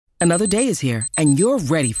Another day is here, and you're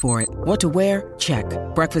ready for it. What to wear? Check.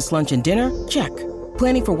 Breakfast, lunch, and dinner? Check.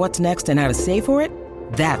 Planning for what's next and how to save for it?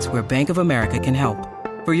 That's where Bank of America can help.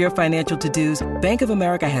 For your financial to-dos, Bank of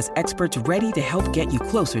America has experts ready to help get you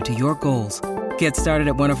closer to your goals. Get started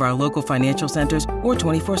at one of our local financial centers or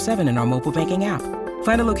 24/7 in our mobile banking app.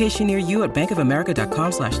 Find a location near you at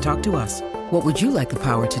bankofamerica.com/talktous. What would you like the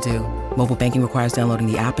power to do? Mobile banking requires downloading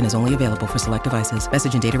the app and is only available for select devices.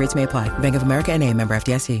 Message and data rates may apply. Bank of America N.A., member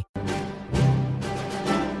FDIC.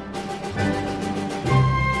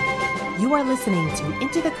 You are listening to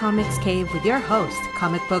Into the Comics Cave with your host,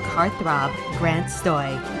 comic book heartthrob, Grant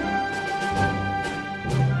Stoy.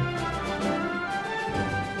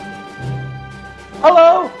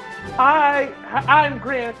 Hello, I'm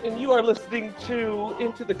Grant, and you are listening to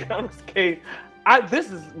Into the Comics Cave.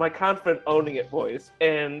 This is my confident owning it voice,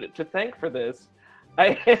 and to thank for this,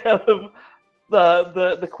 I have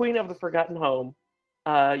the queen of the forgotten home,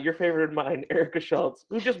 your favorite of mine, Erica Schultz,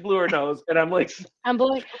 who just blew her nose, and I'm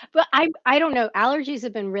blowing, but I don't know. Allergies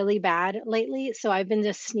have been really bad lately, so I've been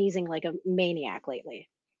just sneezing like a maniac lately.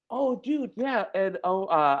 Oh, dude, yeah, and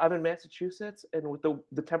I'm in Massachusetts, and with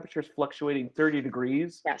the temperatures fluctuating 30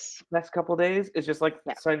 degrees, yes, next couple of days, it's just like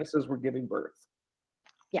sinuses were giving birth.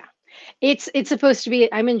 Yeah, it's supposed to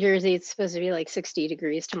be. I'm in Jersey. It's supposed to be like 60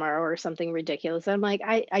 degrees tomorrow or something ridiculous. I'm like,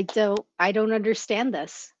 I don't understand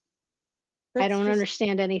this. I don't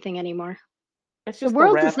understand anything anymore. It's just the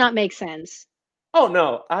world does not make sense. Oh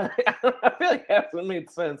no, I feel like it hasn't made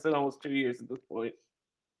sense in almost 2 years at this point.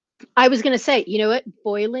 I was gonna say, you know what?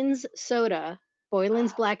 Boylan's soda,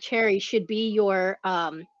 Boylan's Black Cherry should be your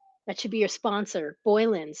that should be your sponsor.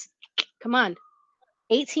 Boylan's, come on,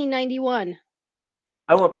 $18.91.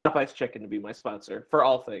 I want Popeye's Chicken to be my sponsor for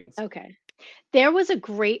all things. Okay. There was a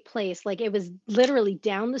great place, like it was literally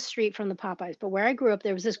down the street from the Popeyes, but where I grew up,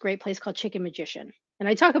 there was this great place called Chicken Magician. And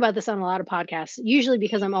I talk about this on a lot of podcasts, usually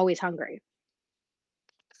because I'm always hungry.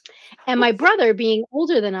 And my brother, being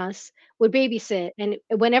older than us, would babysit. And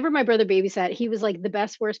whenever my brother babysat, he was like the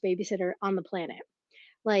best, worst babysitter on the planet.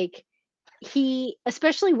 Like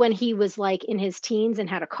especially when he was like in his teens and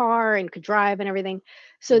had a car and could drive and everything.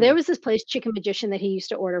 So there was this place, Chicken Magician, that he used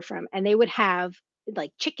to order from, and they would have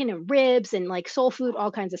like chicken and ribs and like soul food,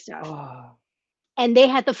 all kinds of stuff. Oh. And they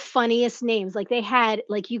had the funniest names. Like they had,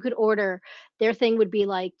 like you could order, their thing would be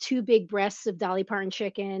like 2 big breasts of Dolly Parton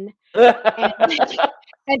chicken and,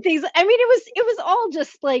 and things. I mean, it was all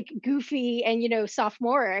just like goofy and,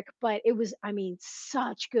 sophomoric, but it was, I mean,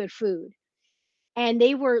 such good food. And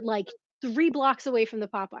they were like 3 blocks away from the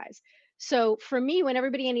Popeyes. So for me, when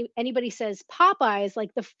anybody says Popeyes,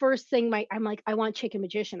 like the first thing I'm like, I want Chicken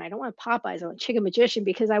Magician. I don't want Popeyes. I want Chicken Magician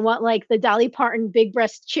because I want like the Dolly Parton big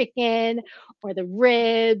breast chicken or the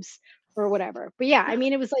ribs or whatever. But yeah, I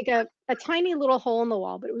mean, it was like a tiny little hole in the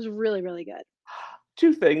wall, but it was really, really good.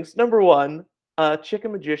 2 things. Number 1,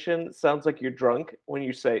 Chicken Magician sounds like you're drunk when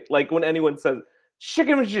you say, like when anyone says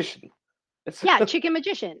Chicken Magician. Yeah, Chicken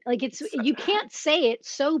Magician. Like you can't say it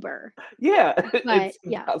sober. Yeah, but, it's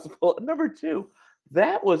impossible. Number 2,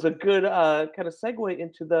 that was a good kind of segue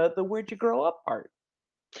into the where'd you grow up part.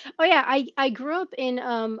 Oh yeah, I grew up in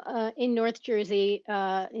North Jersey,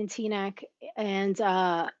 in Teaneck, and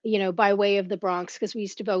by way of the Bronx, because we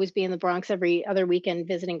used to always be in the Bronx every other weekend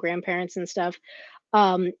visiting grandparents and stuff.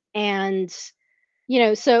 And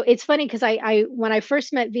so it's funny because I when I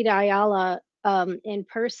first met Vita Ayala in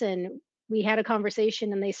person, we had a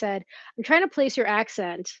conversation and they said, I'm trying to place your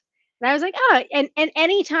accent. And I was like, and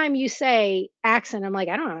anytime you say accent, I'm like,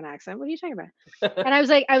 I don't have an accent. What are you talking about? And I was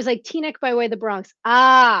like, Teaneck by way of the Bronx.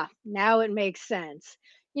 Ah, now it makes sense.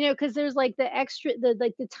 Because there's like the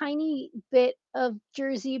tiny bit of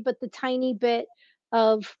Jersey, but the tiny bit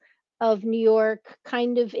of New York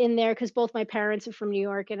kind of in there because both my parents are from New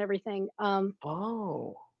York and everything.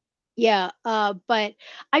 Oh. Yeah, but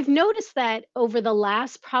I've noticed that over the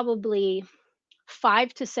last probably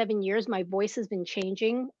 5 to 7 years, my voice has been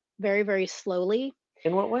changing very, very slowly.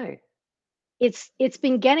 In what way? It's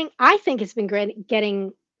been getting, I think it's been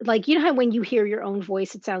getting like, how when you hear your own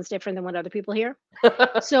voice, it sounds different than what other people hear.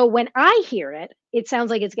 So when I hear it, it sounds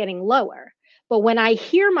like it's getting lower. But when I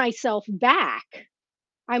hear myself back,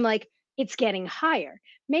 I'm like, it's getting higher.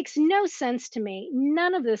 Makes no sense to me.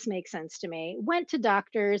 None of this makes sense to me. Went to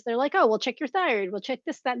doctors. They're like, oh, we'll check your thyroid. We'll check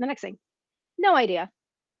this, that, and the next thing. No idea.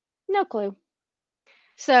 No clue.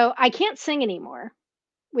 So I can't sing anymore,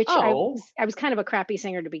 which I was kind of a crappy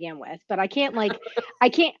singer to begin with, but I can't I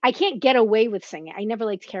can't get away with singing. I never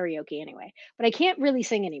liked karaoke anyway, but I can't really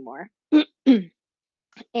sing anymore.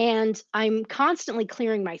 And I'm constantly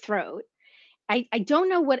clearing my throat. I don't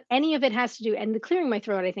know what any of it has to do, and the clearing my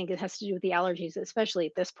throat, I think it has to do with the allergies, especially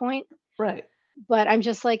at this point. Right. But I'm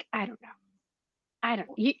just like, I don't know.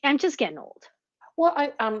 I'm just getting old. Well,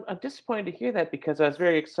 I'm disappointed to hear that because I was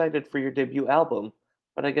very excited for your debut album,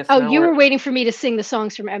 but I guess Oh, now you were we're. waiting for me to sing the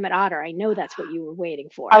songs from Emmett Otter. I know that's what you were waiting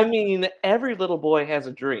I for. mean, every little boy has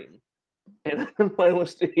a dream, and mine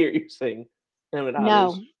was to hear you sing Emmett No,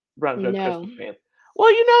 Otter's Brown Jug no. Christmas Band.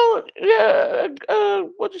 Well, yeah,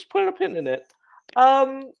 we'll just put a pin in it.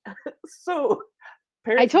 Um, so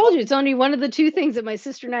I parents told both. you it's only one of the two things that my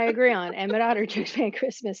sister and I agree on. Emmett Otter, Jokes Band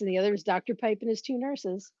Christmas, and the other was Dr. Pipe and his two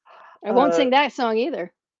nurses. I won't Uh, sing that song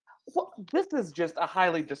either. well, this is just a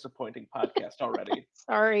highly disappointing podcast already.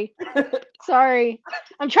 Sorry. Sorry.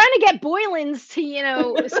 I'm trying to get Boylan's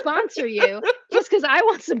to, sponsor you just because I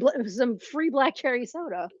want some free black cherry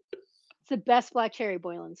soda. It's the best black cherry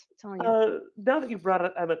Boylan's. I'm telling you. Now that you brought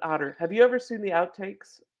up Emmett Otter, have you ever seen the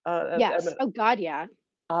outtakes of Yes. Emmett? Oh God, yeah.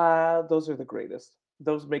 Those are the greatest.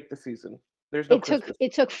 Those make the season. There's no Christmas.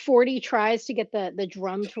 It took 40 tries to get the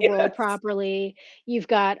drum to roll Yes, properly. You've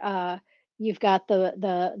got the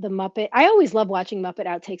Muppet. I always love watching Muppet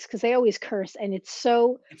outtakes because they always curse, and it's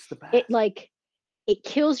the it best. like it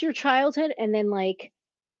kills your childhood and then like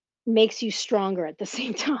makes you stronger at the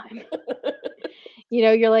same time.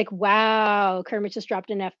 You're like, wow, Kermit just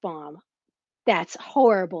dropped an F bomb. That's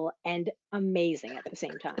horrible and amazing at the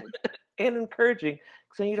same time. And encouraging,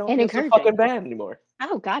 so you don't And feel so fucking encouraging. bad anymore.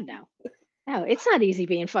 Oh God, no. No, it's not easy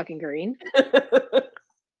being fucking green.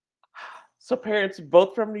 So parents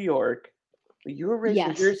both from New York. You were raised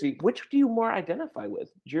in Yes. Jersey. Which do you more identify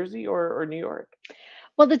with, Jersey or New York?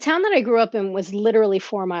 Well, the town that I grew up in was literally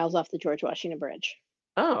 4 miles off the George Washington Bridge.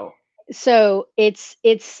 Oh, So it's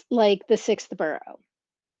like the sixth borough.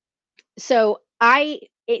 So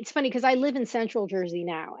it's funny because I live in central Jersey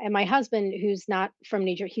now, and my husband, who's not from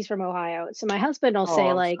New Jersey, he's from Ohio. So my husband will oh, say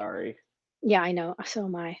I'm like, sorry. yeah, I know, so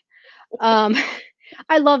am I. Um,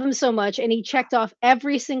 I love him so much, and he checked off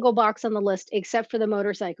every single box on the list except for the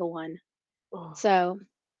motorcycle one. Oh, So,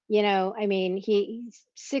 I mean, he's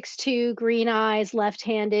 6'2", green eyes,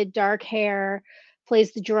 left-handed, dark hair,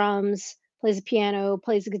 plays the drums, plays the piano,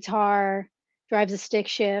 plays the guitar, drives a stick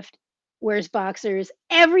shift, wears boxers,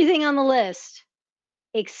 everything on the list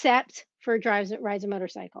except for rides a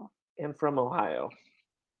motorcycle. and from Ohio.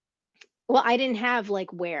 Well, I didn't have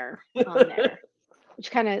like where on there,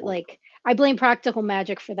 which kind of like I blame practical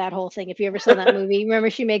magic for that whole thing. If you ever saw that movie, remember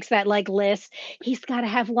she makes that like list. He's got to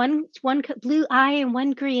have blue eye and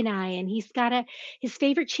one green eye, and his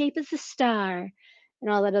favorite shape is a star,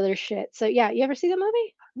 and all that other shit. So yeah, you ever see that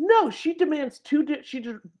movie? No, she demands two.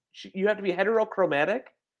 You have to be heterochromatic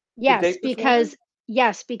to Yes, date this woman.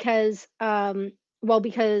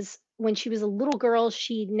 because when she was a little girl,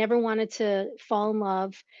 she never wanted to fall in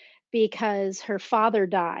love because her father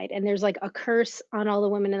died, and there's like a curse on all the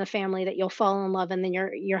women in the family that you'll fall in love and then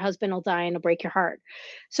your husband will die and it'll break your heart.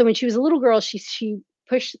 So when she was a little girl, she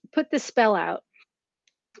put this spell out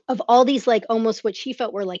of all these like almost what she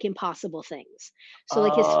felt were like impossible things. So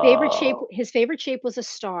like Oh, his favorite shape was a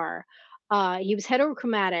star. He was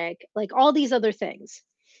heterochromatic, like all these other things.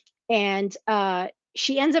 And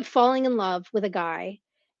she ends up falling in love with a guy,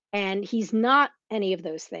 and he's not any of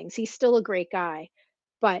those things. He's still a great guy,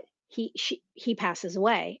 but he passes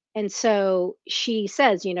away. And so she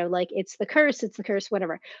says, like it's the curse,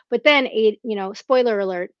 whatever. But then spoiler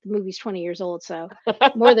alert, the movie's 20 years old, so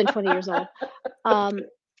more than 20 years old. Um,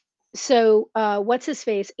 so what's his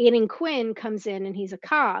face? Aidan Quinn comes in and he's a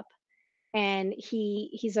cop, and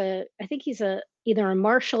I think he's a either a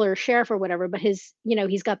marshal or a sheriff or whatever, but he's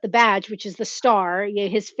got the badge, which is the star. Yeah,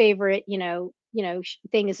 his favorite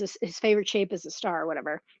thing is his favorite shape is a star or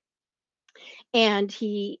whatever. And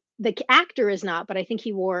the actor is not, but I think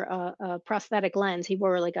he wore a prosthetic lens. He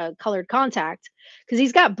wore like a colored contact because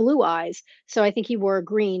he's got blue eyes, so I think he wore a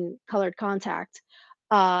green colored contact.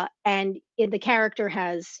 And the character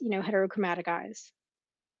has heterochromatic eyes.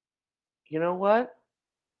 you know what?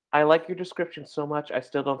 I like your description so much. I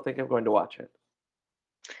still don't think I'm going to watch it.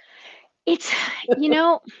 It's you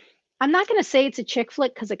know I'm not gonna say it's a chick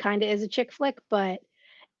flick because it kind of is a chick flick, but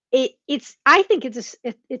it's I think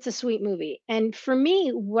it's a sweet movie. And for me,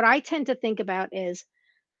 what I tend to think about is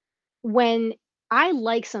when I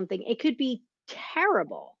like something, it could be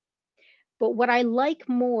terrible, but what I like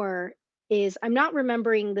more is I'm not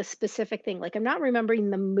remembering the specific thing. Like I'm not remembering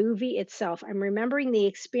the movie itself. I'm remembering the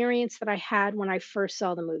experience that I had when I first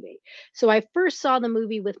saw the movie. So I first saw the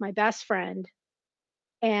movie with my best friend,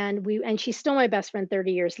 and she's still my best friend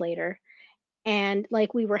 30 years later. And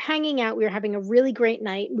like we were hanging out, we were having a really great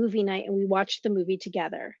movie night, and we watched the movie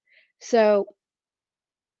together. So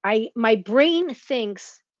my brain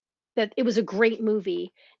thinks that it was a great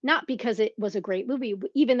movie, not because it was a great movie,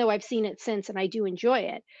 even though I've seen it since and I do enjoy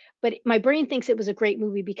it, but my brain thinks it was a great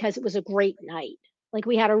movie because it was a great night. Like,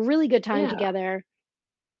 we had a really good time Yeah. together.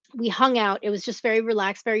 We hung out. It was just very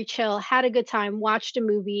relaxed, very chill, had a good time, watched a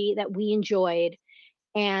movie that we enjoyed.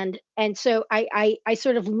 And so I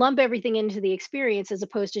sort of lump everything into the experience as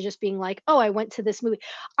opposed to just being like, "Oh, I went to this movie."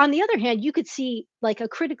 On the other hand, you could see like a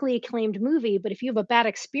critically acclaimed movie, but if you have a bad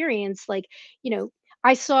experience, like, you know,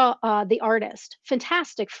 I saw The Artist,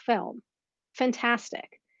 fantastic film,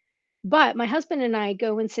 fantastic. But my husband and I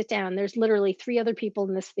go and sit down. There's literally 3 other people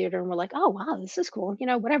in this theater, and we're like, "Oh, wow, this is cool,"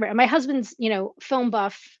 whatever. And my husband's, film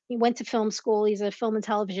buff. He went to film school. He's a film and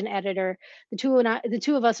television editor. The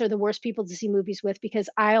 2 of us are the worst people to see movies with because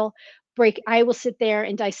I will sit there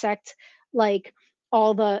and dissect, like,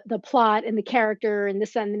 all the plot and the character and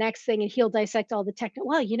this and the next thing, and he'll dissect all the technical.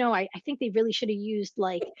 "Well, I think they really should have used,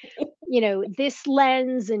 like, this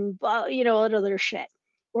lens and all that other shit."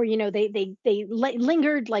 Or, they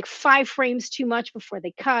lingered like 5 frames too much before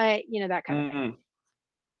they cut, that kind of thing. Mm.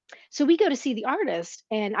 So we go to see The Artist,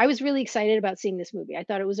 and I was really excited about seeing this movie. I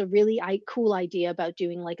thought it was a really cool idea about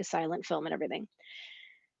doing like a silent film and everything.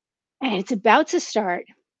 And it's about to start,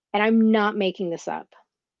 and I'm not making this up.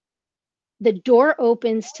 The door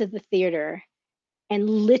opens to the theater, and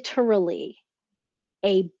literally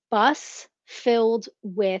a bus filled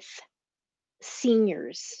with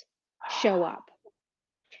seniors show up,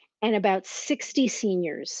 and about 60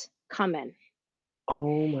 seniors come in.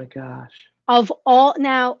 Oh my gosh. Of all,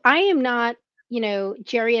 now, I am not,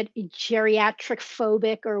 geriatric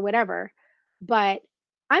phobic or whatever, but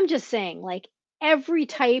I'm just saying, like, every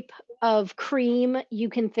type of cream you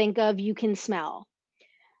can think of, you can smell.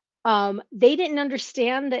 They didn't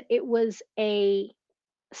understand that it was a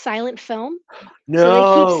silent film, so they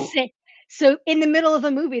keep No. saying, so in the middle of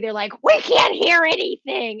the movie, they're like, "We can't hear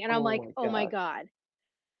anything," and I'm Oh like, my "Oh my god. god."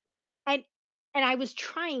 And I was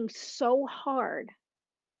trying so hard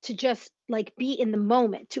to just, like, be in the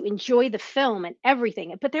moment, to enjoy the film and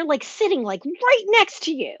everything, but they're, like, sitting, like, right next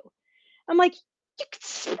to you. I'm like, "You could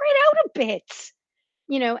spread out a bit,"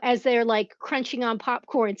 as they're, like, crunching on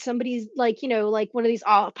popcorn. Somebody's like, like one of these,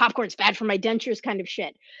 "Oh, popcorn's bad for my dentures," kind of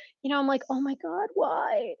shit. I'm like, "Oh my god,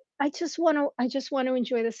 why? I just want to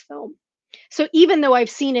enjoy this film." So even though I've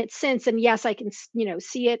seen it since, and yes, I can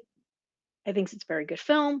see it, I think it's a very good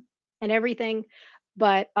film and everything,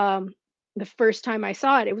 but, the first time I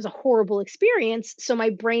saw it, it was a horrible experience, so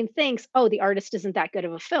my brain thinks, "Oh, The Artist isn't that good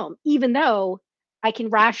of a film," even though I can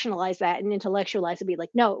rationalize that and intellectualize and be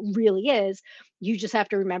like, "No, it really is. You just have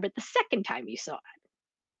to remember it the second time you saw it."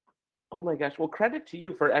 Oh my gosh. Well, credit to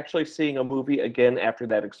you for actually seeing a movie again after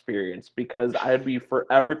that experience because I'd be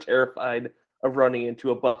forever terrified of running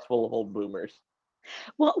into a bus full of old boomers.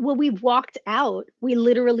 Well, we walked out, we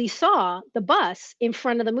literally saw the bus in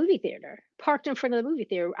front of the movie theater, parked in front of the movie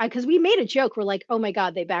theater, because we made a joke, we're like, "Oh my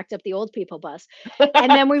god, they backed up the old people bus."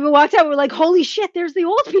 And then we walked out, we're like, "Holy shit, there's the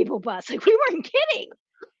old people bus." Like, we weren't kidding.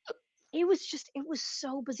 It was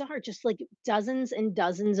so bizarre, just like dozens and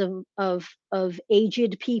dozens of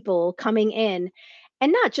aged people coming in,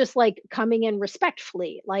 and not just like coming in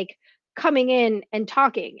respectfully, like coming in and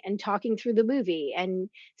talking through the movie and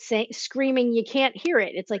screaming you can't hear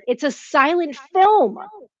it. It's like it's a silent film.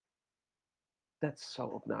 Oh That's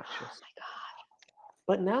so obnoxious. my god.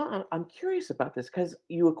 But now I'm curious about this because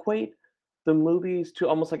you equate the movies to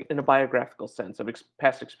almost like in a biographical sense of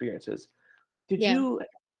past experiences. Did Yeah. you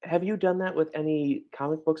have you done that with any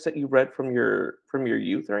comic books that you read from your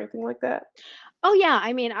youth or anything like that? Oh yeah,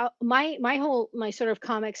 I mean, my sort of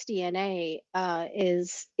comics DNA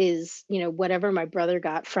is whatever my brother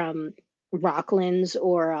got from Rockland's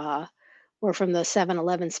or from the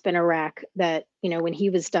 7-Eleven spinner rack that when he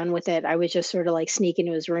was done with it, I would just sort of like sneak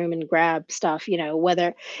into his room and grab stuff.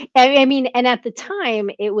 Whether I mean, and at the time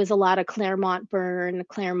it was a lot of Claremont Byrne,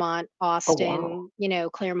 Claremont Oh wow. Austin,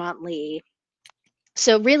 Claremont Lee.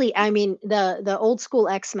 So really, I mean, the old school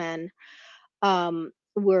X-Men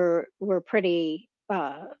were pretty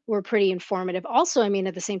informative. Also, I mean,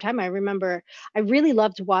 at the same time, I remember I really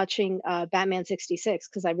loved watching Batman 66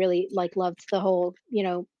 because I really like loved the whole,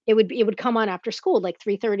 it would come on after school, like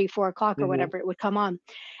 3:30, 4 o'clock or Hmm. whatever it would come on.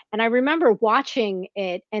 And I remember watching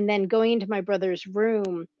it and then going into my brother's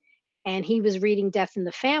room, and he was reading Death in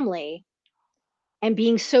the Family and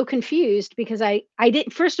being so confused because I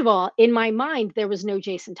didn't, first of all, in my mind there was no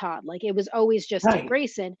Jason Todd. Like, it was always just Dick Right.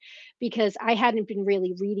 Grayson because I hadn't been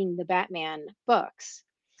really reading the Batman books.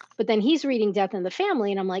 But then he's reading Death in the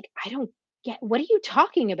Family and I'm like, I don't get, what are you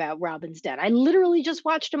talking about? Robin's dead. I literally just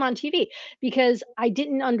watched him on TV because I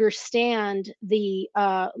didn't understand the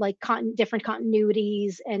like different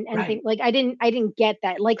continuities and things Right. like I didn't get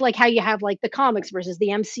that. Like how you have like the comics versus the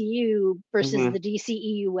MCU versus Hmm. the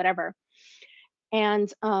DCEU, whatever.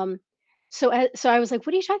 And so I was like,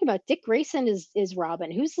 what are you talking about? Dick Grayson is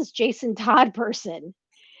Robin. Who's this Jason Todd person?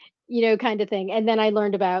 Kind of thing. And then I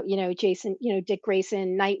learned about, Jason, Dick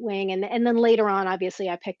Grayson, Nightwing, and then later on, obviously,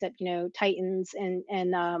 I picked up, Titans,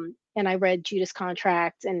 and I read Judas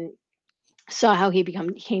Contract and saw how he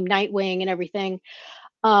became Nightwing and everything.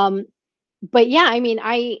 Um, but yeah, I mean,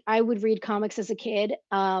 I would read comics as a kid.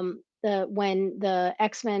 The When the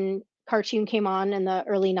X-Men cartoon came on in the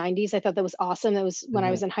early 90s, I thought that was awesome. That was when I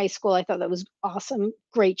Hmm. was in high school. I thought that was awesome,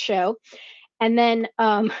 great show. And then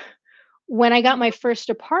when I got my first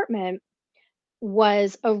apartment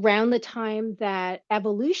was around the time that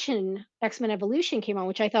X-Men Evolution came on,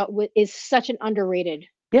 which I thought is such an underrated.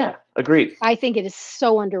 Yeah, agreed. I think it is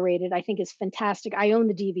so underrated. I think it's fantastic. I own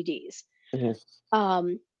the DVDs. Hmm.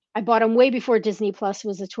 Um, I bought them way before Disney Plus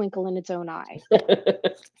was a twinkle in its own eye.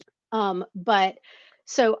 But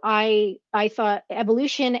so I thought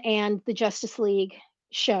Evolution and the Justice League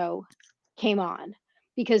show came on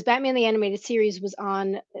because Batman the Animated Series was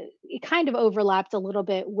on. It kind of overlapped a little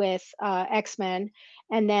bit with X-Men,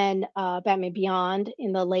 and then Batman Beyond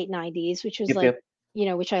in the late '90s, which was Yep, like,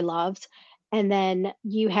 yep. which I loved. And then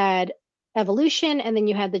you had Evolution, and then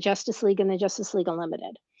you had the Justice League and the Justice League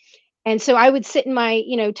Unlimited. And so I would sit in my,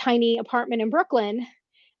 tiny apartment in Brooklyn,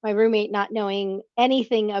 my roommate not knowing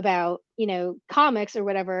anything about, comics or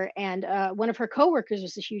whatever. And one of her coworkers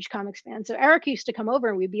was a huge comics fan. So Eric used to come over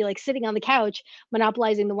and we'd be like sitting on the couch,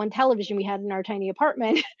 monopolizing the one television we had in our tiny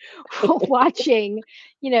apartment, watching,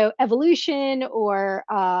 Evolution or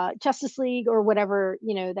Justice League or whatever,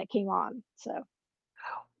 that came on. So,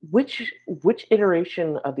 Which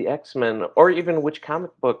iteration of the X-Men, or even which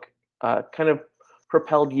comic book, kind of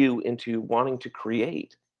propelled you into wanting to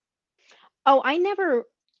create? oh,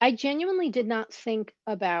 I genuinely did not think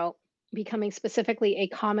about becoming specifically a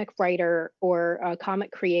comic writer or a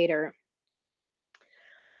comic creator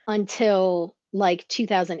until like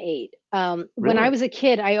 2008. When I Really? was a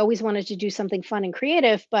kid, I always wanted to do something fun and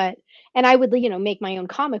creative, and I would, make my own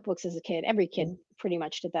comic books as a kid. Every kid Mhm. pretty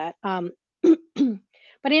much did that.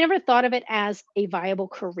 But I never thought of it as a viable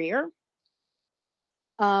career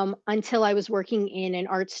until I was working in an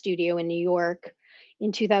art studio in New York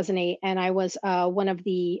in 2008, and I was one of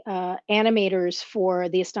the animators for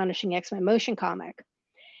the Astonishing X-Men motion comic.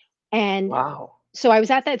 And Wow. so I was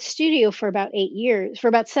at that studio for about 8 years, for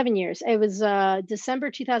about 7 years. It was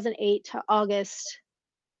December 2008 to August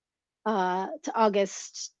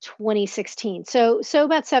 2016. So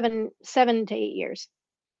about 7 to 8 years.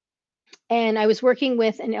 And I was working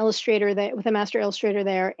with an illustrator with a master illustrator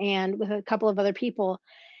there, and with a couple of other people.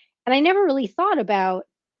 And I never really thought about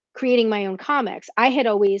creating my own comics. I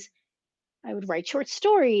would write short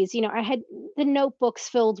stories. I had the notebooks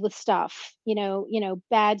filled with stuff,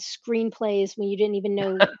 bad screenplays when you didn't even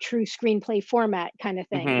know true screenplay format kind of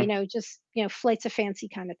thing, Hmm. just, flights of fancy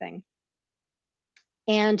kind of thing.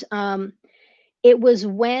 And it was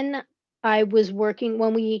when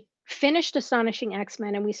we finished Astonishing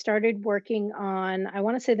X-Men and we started working on, I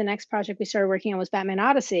want to say the next project we started working on was Batman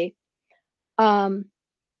Odyssey. Um,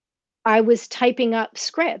 I was typing up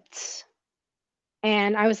scripts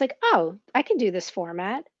and I was like, oh, I can do this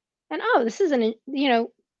format. And oh, this is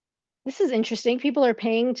interesting. People are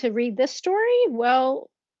paying to read this story. Well,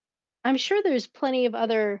 I'm sure there's plenty of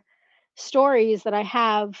other stories that I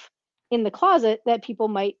have in the closet that people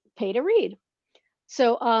might pay to read.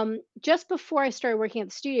 So, just before I started working at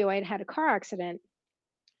the studio, I had had a car accident,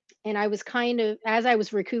 and I was kind of, as I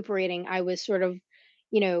was recuperating, I was sort of,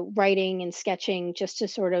 writing and sketching just to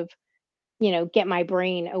sort of, get my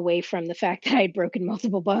brain away from the fact that I had broken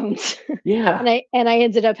multiple bones. Yeah. And I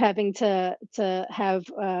ended up having to have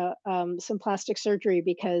some plastic surgery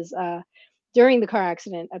because during the car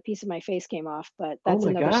accident, a piece of my face came off. But Oh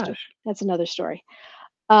my gosh. that's another story.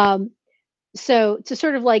 Um, so to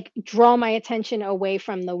sort of like draw my attention away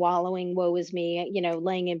from the wallowing, woe is me,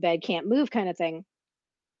 laying in bed, can't move kind of thing.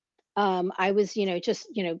 I was, just,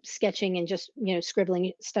 sketching and just,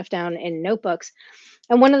 scribbling stuff down in notebooks.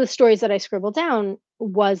 And one of the stories that I scribbled down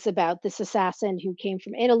was about this assassin who came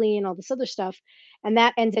from Italy and all this other stuff. And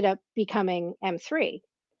that ended up becoming M3,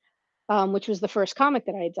 which was the first comic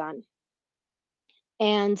that I had done.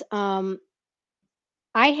 And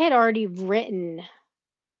I had already written,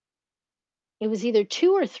 it was either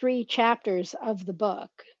 2 or 3 chapters of the book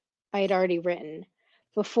I had already written.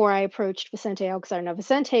 before I approached Vicente Alcazar. Now,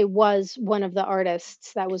 Vicente was one of the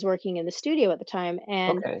artists that was working in the studio at the time,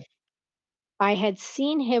 and Okay. I had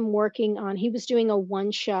seen him working on he was doing a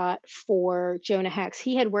one shot for Jonah Hex.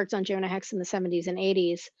 He had worked on Jonah Hex in the 70s and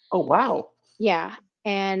 80s. Oh, wow. Yeah.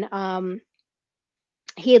 And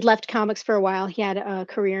he had left comics for a while. He had a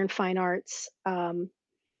career in fine arts. And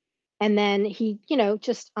then he,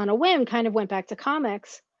 just on a whim kind of went back to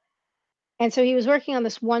comics. And so he was working on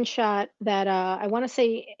this one shot that I want to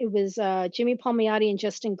say it was Jimmy Palmiotti and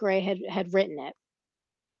Justin Gray had written it.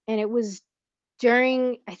 And it was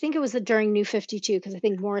I think it was during New 52 because I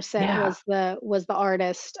think Morissette Yeah. was the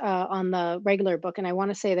artist on the regular book, and I want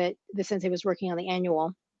to say that Vicente was working on the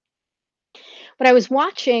annual. But I was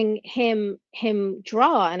watching him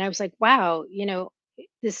draw, and I was like, wow,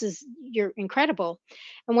 you're incredible.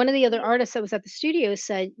 And one of the other artists that was at the studio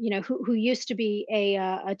said, who used to be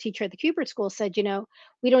a teacher at the Cubert School said,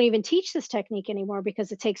 we don't even teach this technique anymore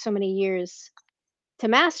because it takes so many years to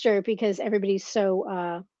master because everybody's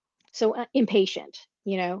so impatient,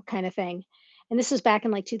 kind of thing. And this was back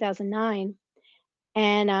in like 2009.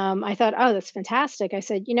 And I thought, oh, that's fantastic. I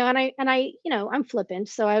said, I'm flippant,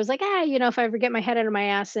 so I was like, if I ever get my head out of my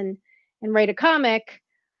ass and write a comic,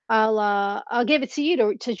 I'll give it to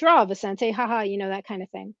you to draw, Vicente, haha, that kind of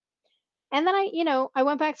thing. And then I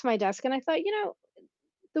went back to my desk and I thought,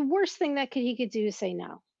 the worst thing that he could do is say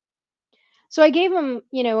no. So I gave him,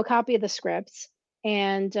 a copy of the scripts,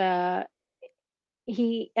 and I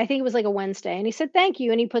think it was like a Wednesday, and he said thank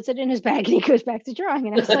you, and he puts it in his bag and he goes back to drawing,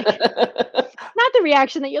 and I was like, not the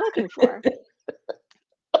reaction that you're looking for.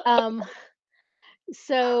 Um,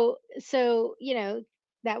 so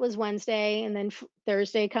that was Wednesday, and then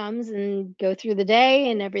Thursday comes and go through the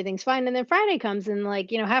day and everything's fine, and then Friday comes and like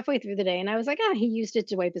halfway through the day, and I was like, he used it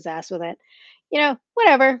to wipe his ass with it,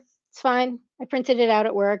 whatever, it's fine. I printed it out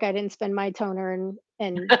at work. I didn't spend my toner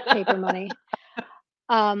and paper money.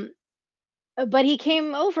 But he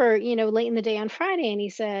came over, late in the day on Friday, and he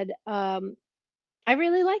said, I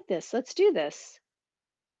really like this. Let's do this.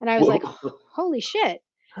 And I was like, Whoa. holy shit.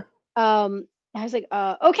 I was like,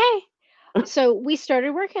 okay. So we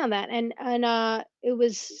started working on that. And it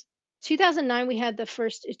was 2009,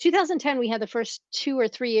 2010, we had the first 2 or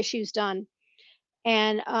 3 issues done.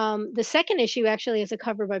 And the second issue actually is a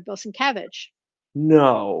cover by Bill Sienkiewicz.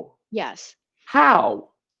 No. Yes. How?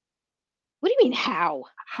 What do you mean, how?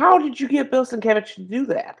 How did you get Bill Sienkiewicz to do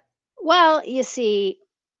that? Well, you see,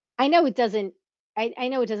 I know it doesn't I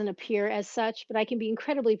know it doesn't appear as such, but I can be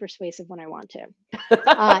incredibly persuasive when I want to.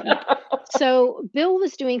 So Bill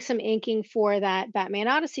was doing some inking for that Batman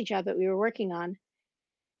Odyssey job that we were working on.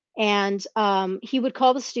 And he would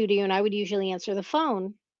call the studio and I would usually answer the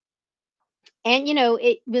phone. And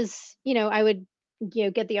it was, I would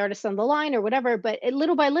get the artist on the line or whatever, but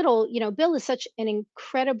little by little, Bill is such an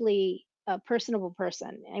incredibly personable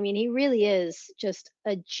person. I mean, he really is just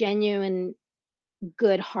a genuine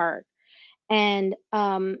good heart. And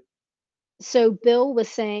so Bill was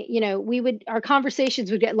saying, our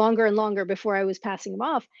conversations would get longer and longer before I was passing him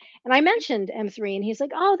off. And I mentioned M3 and he's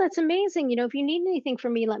like, oh, that's amazing. If you need anything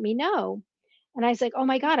from me, let me know. And I was like, oh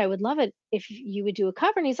my God, I would love it if you would do a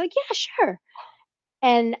cover. And he's like, yeah, sure.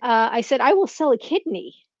 And I said, I will sell a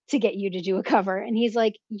kidney to get you to do a cover. And he's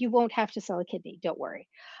like, you won't have to sell a kidney. Don't worry.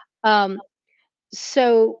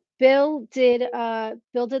 So Bill did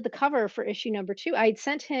the cover for issue number 2. I'd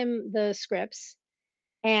sent him the scripts.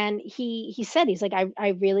 And he said, he's like,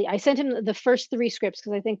 I sent him the first 3 scripts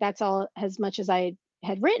because I think that's all as much as I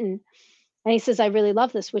had written. And he says, I really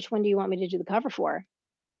love this. Which one do you want me to do the cover for?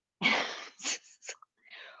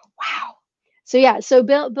 Wow. So yeah, so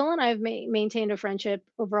Bill and I have maintained a friendship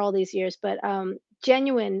over all these years, but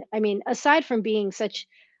genuine. I mean, aside from being such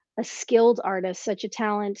a skilled artist, such a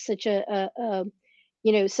talent, such a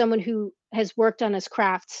someone who has worked on his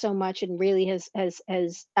craft so much and really has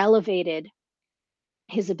elevated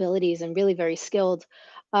his abilities and really very skilled,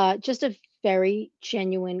 just a very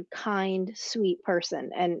genuine, kind, sweet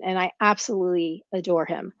person, and I absolutely adore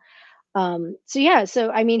him. So yeah,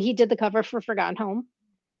 so I mean, he did the cover for Forgotten Home.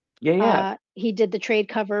 Yeah. He did the trade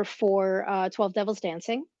cover for 12 Devils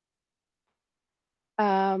Dancing.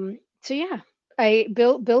 So yeah,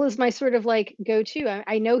 Bill is my sort of like go-to.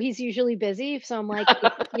 I know he's usually busy, so I'm like,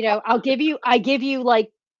 I give you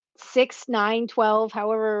like 6, 9, 12,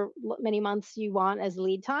 however many months you want as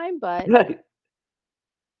lead time, but Right.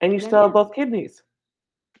 And you still have yeah. both kidneys.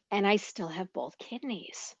 And I still have both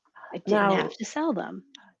kidneys. I didn't Now, have to sell them.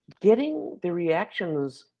 getting the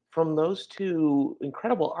reactions from those 2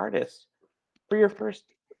 incredible artists for your first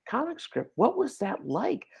comic script, what was that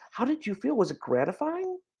like? How did you feel? Was it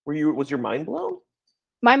gratifying? Was your mind blown?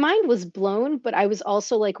 My mind was blown, but I was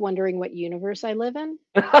also like wondering what universe I live in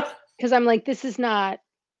because I'm like, this is not.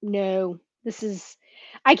 No, this is.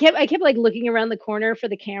 I kept like looking around the corner for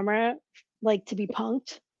the camera, like to be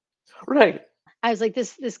punked. Right. I was like,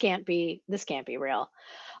 this can't be real.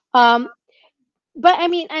 Um, but I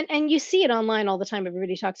mean, and you see it online all the time.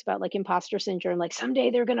 Everybody talks about like imposter syndrome. Like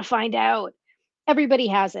someday they're gonna find out. Everybody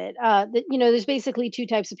has it. There's basically two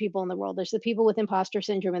types of people in the world. There's the people with imposter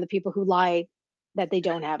syndrome and the people who lie that they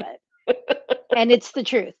don't have it, and it's the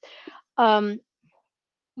truth. Um,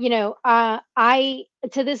 I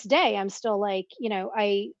to this day, I'm still like,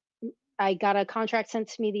 I got a contract sent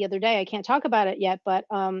to me the other day. I can't talk about it yet, but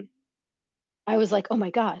I was like, oh my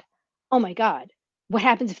god, what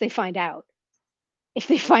happens if they find out? If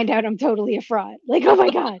they find out I'm totally a fraud, like, oh my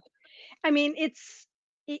god. I mean,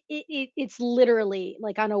 it's literally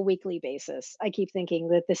like on a weekly basis. I keep thinking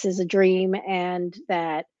that this is a dream and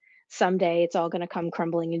that someday it's all going to come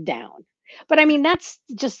crumbling and down. But I mean, that's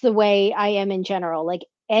just the way I am in general.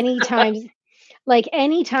 Anytime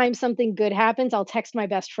something good happens, I'll text my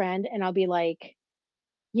best friend and I'll be like,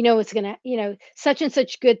 it's gonna, such and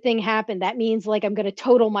such good thing happened. That means like I'm gonna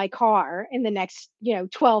total my car in the next,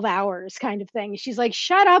 12 hours kind of thing. She's like,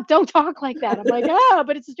 shut up, don't talk like that. I'm like, oh,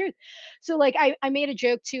 but it's the truth. So like I made a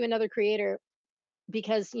joke to another creator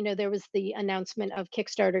because there was the announcement of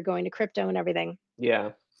Kickstarter going to crypto and everything,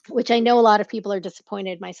 Yeah. which I know a lot of people are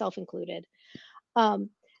disappointed, myself included. Um,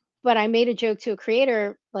 but I made a joke to a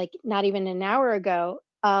creator like not even an hour ago.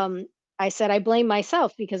 I said I blame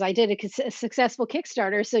myself because I did a successful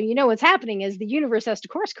Kickstarter. So what's happening is the universe has to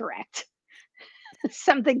course correct.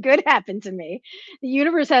 Something good happened to me. The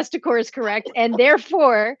universe has to course correct, and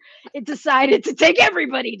therefore it decided to take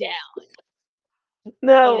everybody down. You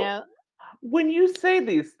Now, know, when you say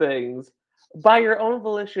these things, by your own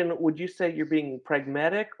volition, would you say you're being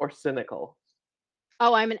pragmatic or cynical?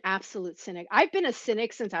 oh, I'm an absolute cynic. I've been a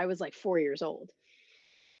cynic since I was like 4 years old.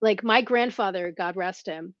 Like my grandfather, God rest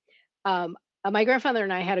him, my grandfather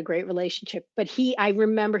and I had a great relationship, but I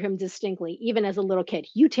remember him distinctly, even as a little kid.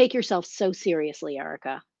 You take yourself so seriously,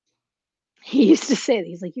 Erica. He used to say that.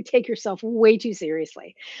 He's like, you take yourself way too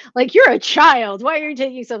seriously. Like you're a child. Why are you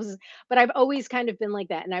taking yourself? But I've always kind of been like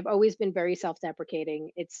that, and I've always been very self-deprecating.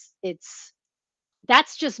 It's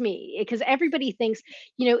that's just me because everybody thinks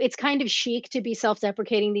it's kind of chic to be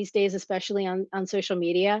self-deprecating these days, especially on social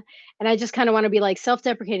media, and I just kind of want to be like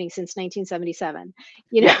self-deprecating since 1977.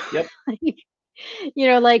 you know Yeah,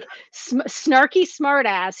 yep. like snarky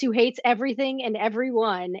smartass who hates everything and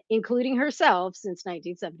everyone including herself since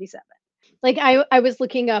 1977. Like I was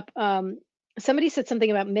looking up, somebody said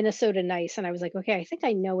something about Minnesota nice, and I was like, okay, I think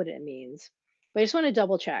I know what it means, but I just want to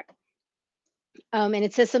double check. And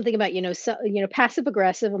it says something about passive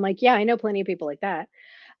aggressive. I'm like, yeah, I know plenty of people like that.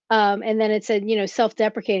 And then it said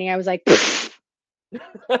self-deprecating. I was like, you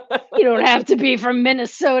don't have to be from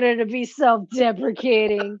Minnesota to be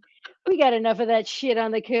self-deprecating. We got enough of that shit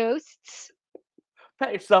on the coasts.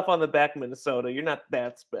 Pat yourself on the back, Minnesota. You're not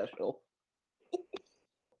that special.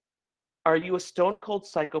 Are you a stone cold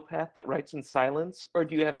psychopath that writes in silence, or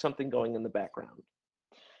do you have something going in the background?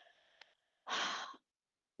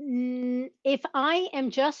 If I am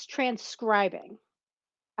just transcribing,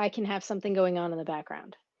 I can have something going on in the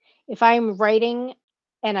background. If I'm writing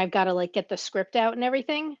and I've got to like get the script out and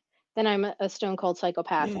everything, then I'm a stone cold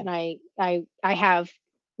psychopath, and I have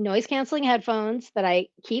noise canceling headphones that I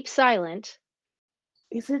keep silent.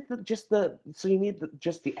 Is it so you need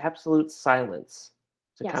just the absolute silence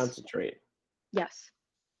to Yes. concentrate? Yes.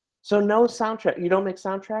 So no soundtrack. You don't make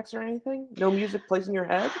soundtracks or anything? No music plays in your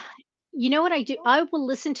head? You know what I do? I will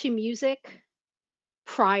listen to music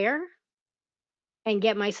prior and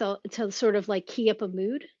get myself to sort of like key up a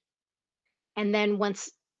mood. And then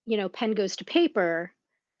once, pen goes to paper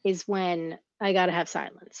is when I got to have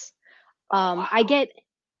silence. Oh, I wow. get,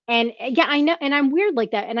 and yeah, I know, and I'm weird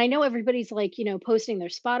like that. And I know everybody's like, posting their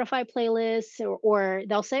Spotify playlists, or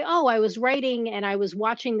they'll say, oh, I was writing and I was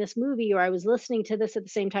watching this movie, or I was listening to this at the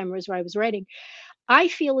same time as I was writing. I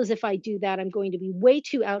feel as if I do that, I'm going to be way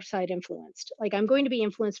too outside influenced. Like I'm going to be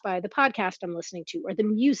influenced by the podcast I'm listening to, or the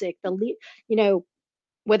music,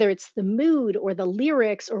 whether it's the mood or the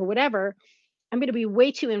lyrics or whatever. I'm going to be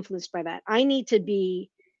way too influenced by that. I need to be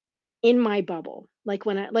in my bubble. Like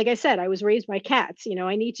like I said, I was raised by cats.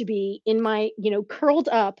 I need to be in my, curled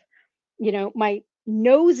up, my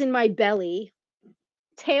nose in my belly,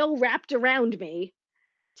 tail wrapped around me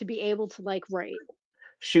to be able to like write.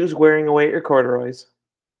 Shoes wearing away at your corduroys.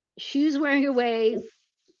 Shoes wearing away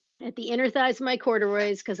at the inner thighs of my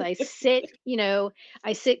corduroys because I sit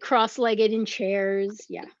cross-legged in chairs.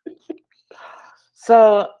 Yeah.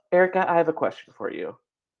 So, Erica, I have a question for you.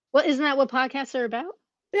 Well, isn't that what podcasts are about?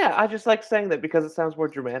 Yeah, I just like saying that because it sounds more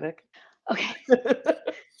dramatic. Okay.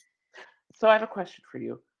 So I have a question for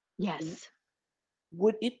you. Yes.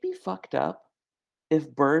 Would it be fucked up if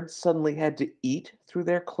birds suddenly had to eat through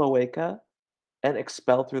their cloaca and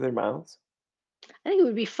expel through their mouths? I think it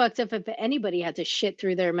would be fucked up if anybody had to shit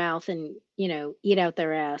through their mouth and, eat out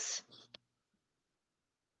their ass.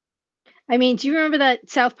 I mean, do you remember that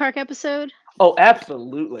South Park episode? Oh,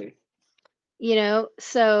 absolutely.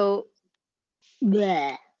 So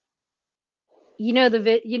bleh. You know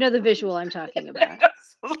the visual I'm talking about.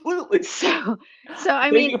 Absolutely. So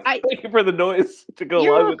I mean, Thank you for the noise to go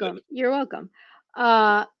you're along with it. welcome. You're welcome.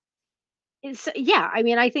 Uh yeah, I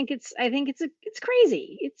mean, I think it's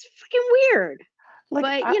crazy. It's fucking weird.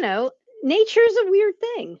 Like But, nature's a weird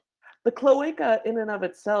thing. the cloaca in and of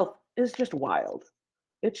itself is just wild.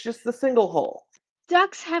 It's just the single hole.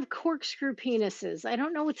 Ducks have corkscrew penises. I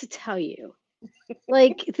don't know what to tell you.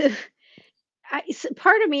 Like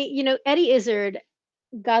part of me, Eddie Izzard,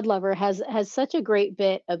 God lover, has such a great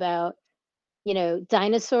bit about,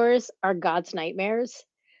 dinosaurs are God's nightmares.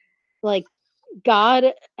 Like God,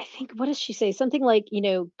 I think, what does she say? Something like,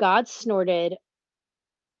 God snorted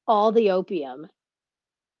all the opium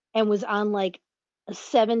and was on like a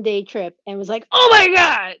 7-day trip and was like, "Oh my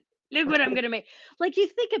god, look what I'm gonna make." Like, you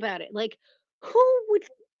think about it, like, who would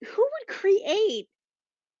create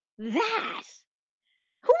that?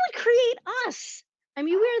 Who would create us? I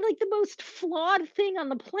mean, we're like the most flawed thing on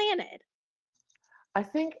the planet. I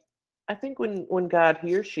think I think when God,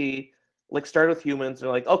 he or she, like, started with humans, they're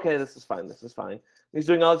like, okay, this is fine, this is fine. He's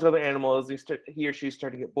doing all these other animals. He or she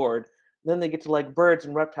start to get bored. Then they get to like birds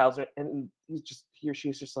and reptiles, and he or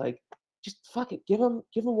she's just like, just fuck it, give them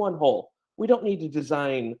one hole. We don't need to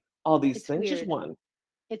design all these It's things, just weird. one.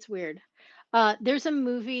 It's weird. There's a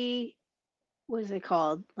movie, what is it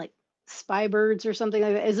called? Like Spy Birds or something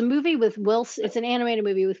like that. It's a movie with it's an animated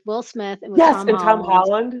movie with Will Smith and with Yes, Tom and Tom Holland.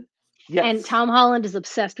 Holland. And Yes. Tom Holland is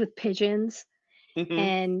obsessed with pigeons.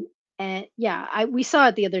 Hmm. And yeah, we saw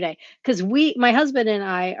it the other day because my husband and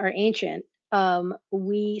I are ancient.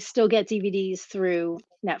 We still get DVDs through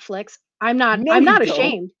Netflix. I'm not No, I'm you not don't.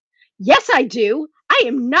 ashamed. Yes, I do. I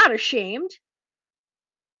am not ashamed.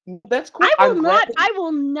 That's cool. I'm glad. I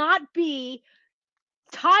will not be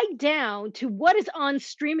tied down to what is on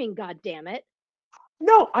streaming, god damn it.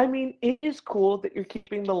 No, I mean, it is cool that you're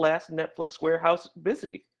keeping the last Netflix warehouse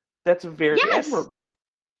busy. That's very Yes. admirable.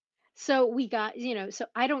 So we got, so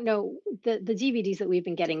I don't know the DVDs that we've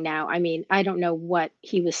been getting now. I mean, I don't know what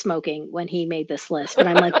he was smoking when he made this list, but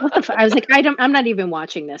I'm like, what the I was like, I'm not even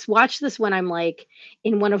watching this. Watch this when I'm like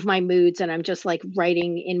in one of my moods and I'm just like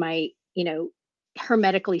writing in my,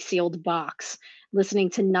 hermetically sealed box, listening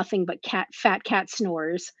to nothing but fat cat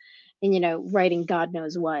snores and, writing God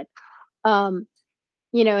knows what. Um,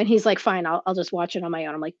 and he's like, fine, I'll just watch it on my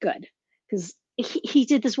own. I'm like, good. Because he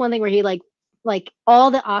did this one thing where he like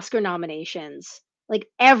all the Oscar nominations, like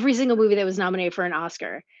every single movie that was nominated for an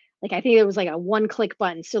Oscar. Like I think there was like a one click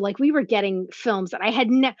button. So like we were getting films that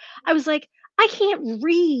I was like, I can't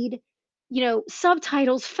read,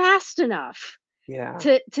 subtitles fast enough Yeah.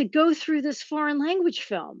 to go through this foreign language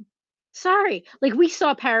film. Sorry. Like we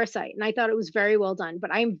saw Parasite and I thought it was very well done,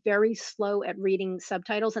 but I'm very slow at reading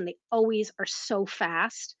subtitles and they always are so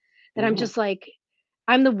fast that I'm Mhm. just like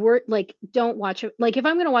I'm the word like don't watch it. Like if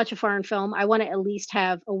I'm going to watch a foreign film, I want to at least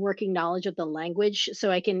have a working knowledge of the language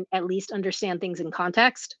so I can at least understand things in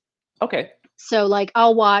context. Okay. So like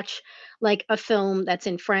I'll watch like a film that's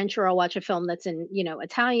in French or I'll watch a film that's in,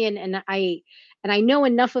 Italian and I know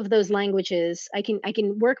enough of those languages. I can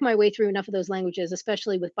work my way through enough of those languages,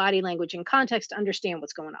 especially with body language and context to understand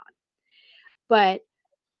what's going on. But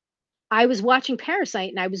I was watching Parasite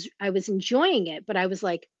and I was enjoying it, but I was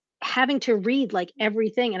like having to read like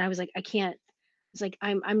everything and I was like I can't it's like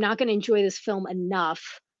I'm not going to enjoy this film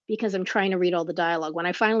enough because I'm trying to read all the dialogue. When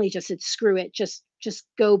I finally just said screw it, just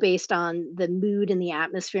go based on the mood and the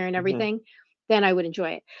atmosphere and Mhm. everything, then I would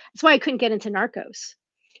enjoy it. That's why I couldn't get into Narcos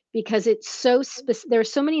because it's so there are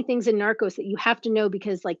so many things in Narcos that you have to know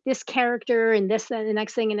because like this character and this and the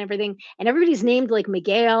next thing and everything and everybody's named like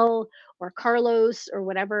Miguel or Carlos or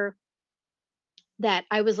whatever that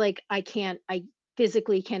I was like I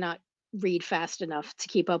physically cannot read fast enough to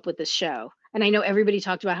keep up with this show. And I know everybody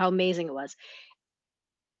talked about how amazing it was.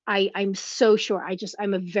 I'm so sure.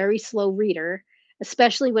 I'm a very slow reader,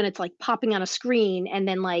 especially when it's like popping on a screen and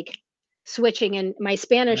then like switching and my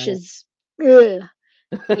Spanish Right. is ugh,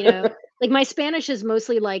 you know. Like my Spanish is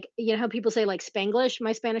mostly like, how people say like Spanglish.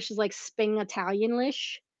 My Spanish is like Spang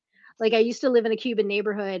Italianish. Like I used to live in a Cuban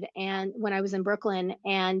neighborhood and when I was in Brooklyn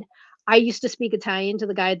and I used to speak Italian to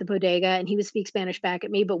the guy at the bodega, and he would speak Spanish back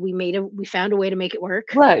at me, but we found a way to make it work,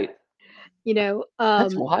 Right. you know.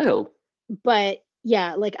 That's wild. But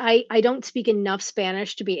yeah, like I don't speak enough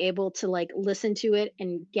Spanish to be able to like listen to it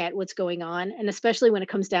and get what's going on, and especially when it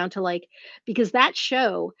comes down to like because that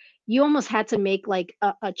show you almost had to make like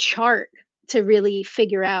a chart to really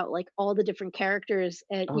figure out like all the different characters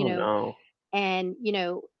and Oh no. and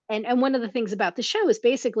one of the things about the show is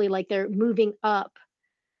basically like they're moving up.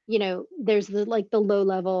 There's the low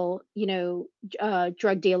level,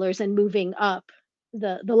 drug dealers and moving up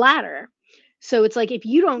the ladder. So it's like if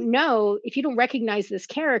you don't recognize this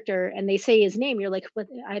character and they say his name, you're like, but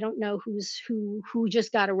I don't know who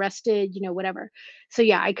just got arrested, whatever. So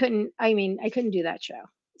yeah, I couldn't do that show.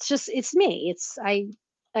 It's me.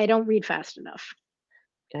 I don't read fast enough.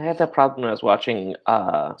 I had that problem when I was watching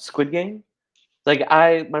Squid Game. Like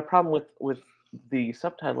my problem with the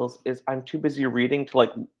subtitles is I'm too busy reading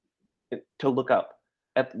to look up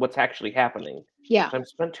at what's actually happening. Yeah. So I'm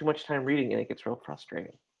spent too much time reading and it gets real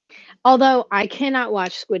frustrating. Although I cannot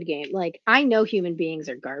watch Squid Game. Like I know human beings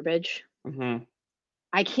are garbage. Mm-hmm.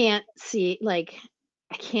 I can't see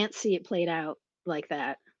it played out like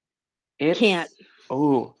that. It's Can't.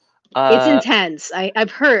 oh It's intense.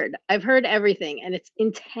 I've heard everything, and it's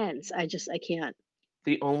intense. I can't.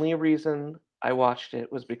 the only reason I watched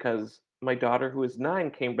it was because my daughter, who is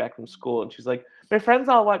 9, came back from school and she's like, "My friends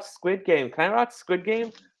all watch Squid Game. Can I watch Squid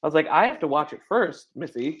Game?" I was like, "I have to watch it first,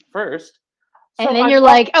 Missy, first." And So then I you're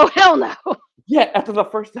watched- like, oh hell no. yeah, after the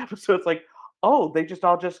first episode, it's like, oh, they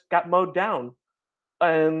all just got mowed down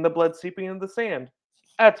and the blood seeping into the sand.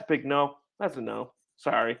 That's a big no. That's a no.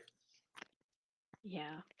 Sorry.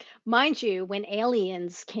 Yeah. Mind you, when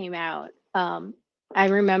Aliens came out, I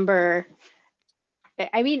remember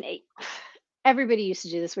I mean everybody used to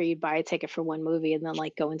do this where you'd buy a ticket for one movie and then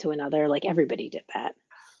like go into another. Like everybody did that.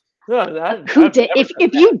 No, Who did if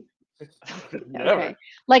you never. Okay.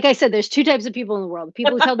 Like I said, there's two types of people in the world: the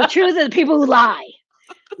people who tell the truth and the people who lie.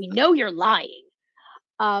 We know you're lying.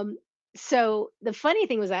 So the funny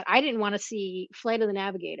thing was that I didn't want to see Flight of the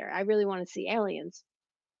Navigator. I really wanted to see Aliens.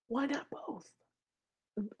 Why not both?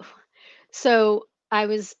 So I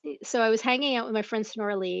was hanging out with my friend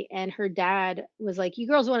Snorley, and her dad was like, "You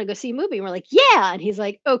girls want to go see a movie?" And we're like, "Yeah." And he's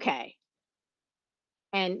like, "Okay."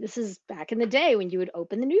 And this is back in the day when you would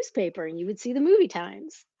open the newspaper and you would see the movie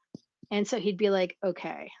times. And so he'd be like,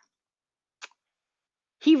 "Okay."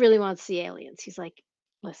 He really wants to see Aliens. He's like,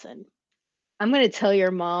 "Listen, I'm going to tell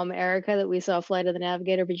your mom, Erica, that we saw Flight of the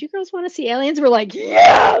Navigator, but you girls want to see Aliens?" We're like,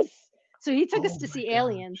 "Yes!" So he took us to see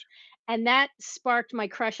Aliens, and that sparked my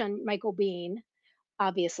crush on Michael Biehn,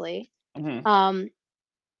 obviously. Mhm.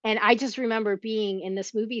 And I just remember being in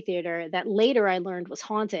this movie theater that later I learned was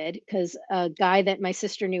haunted because a guy that my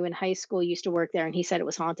sister knew in high school used to work there, and he said it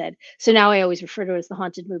was haunted. So now I always refer to it as the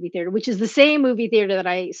haunted movie theater, which is the same movie theater that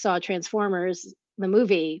I saw Transformers, the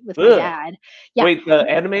movie, with my Ugh. dad. Yeah. Wait, the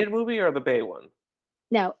animated movie or the Bay one?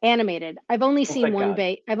 No, animated. I've only seen thank one God.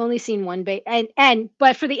 Bay. I've only seen one Bay, and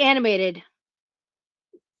but for the animated,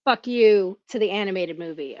 fuck you to the animated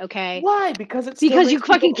movie, okay? Why? Because it's still Because you makes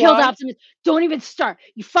people fucking killed cry? Optimus. Don't even start.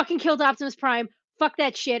 You fucking killed Optimus Prime. Fuck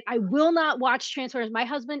that shit. I will not watch Transformers. My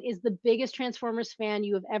husband is the biggest Transformers fan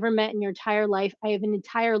you have ever met in your entire life. I have an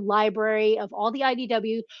entire library of all the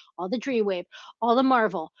IDW, all the Dreamwave, all the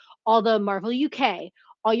Marvel UK,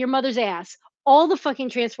 all your mother's ass, all the fucking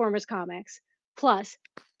Transformers comics, plus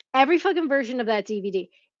every fucking version of that DVD.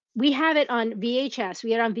 We have it on VHS.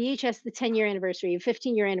 We had on VHS the 10-year anniversary,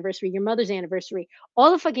 15-year anniversary, your mother's anniversary,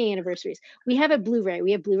 all the fucking anniversaries. We have it Blu-ray.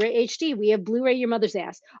 We have Blu-ray HD. We have Blu-ray your mother's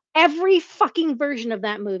ass. Every fucking version of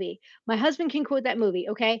that movie. My husband can quote that movie,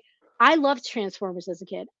 okay? I loved Transformers as a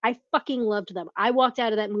kid. I fucking loved them. I walked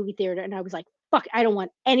out of that movie theater and I was like, fuck, I don't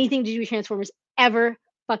want anything to do with Transformers ever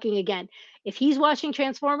fucking again. If he's watching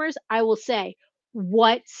Transformers, I will say,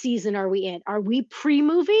 what season are we in? Are we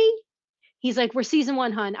pre-movie? He's like, "We're season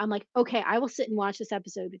 1, hun." I'm like, "Okay, I will sit and watch this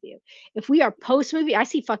episode with you." If we are post movie, I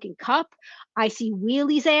see fucking Cup, I see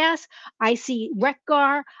Wheelie's ass, I see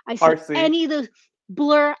Wreck-Gar, I see RC. any of those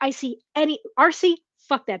Blur, I see any RC,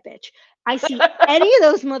 fuck that bitch. I see any of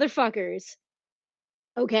those motherfuckers,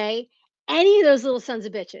 okay? Any of those little sons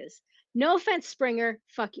of bitches. No offense, Springer,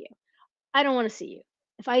 fuck you. I don't want to see you.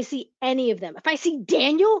 If I see any of them, if I see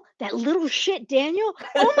Daniel, that little shit Daniel,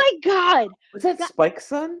 oh my God. Was that God- Spike's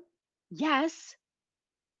son? Yes.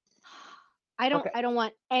 I Okay. don't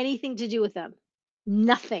want anything to do with them.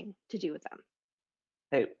 Nothing to do with them.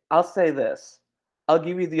 Hey, I'll say this. I'll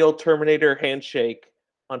give you the old Terminator handshake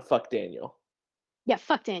on fuck Daniel. Yeah,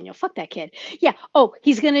 fuck Daniel. Fuck that kid. Yeah. Oh,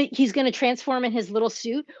 he's gonna transform in his little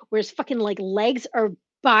suit where his fucking like legs are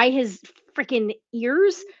by his freaking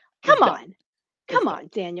ears. It's Come dumb. on. It's Come dumb. on,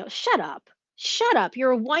 Daniel. Shut up. Shut up.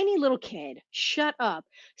 You're a whiny little kid. Shut up.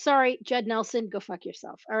 Sorry, Judd Nelson, go fuck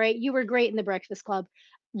yourself. All right. You were great in The Breakfast Club.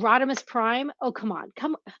 Rodimus Prime. Oh, come on.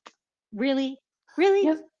 Come really? Really?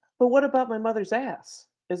 Yes, but what about My Mother's Ass?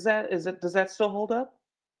 Is it? Does that still hold up?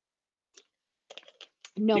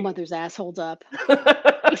 No mother's ass holds up.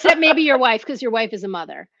 Except maybe your wife, because your wife is a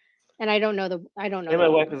mother. And I don't know And the my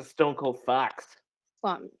wife woman. is a stone cold fox.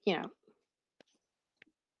 Well,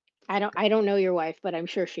 I don't know your wife, but I'm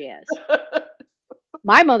sure she is.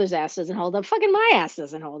 My mother's ass doesn't hold up. Fucking my ass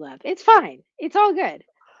doesn't hold up. It's fine. It's all good.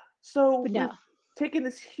 So But we've no. taken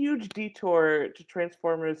this huge detour to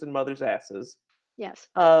Transformers and Mother's Asses. Yes.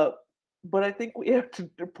 But I think we have to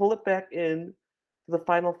pull it back in to the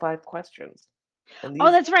final 5 questions. And Oh,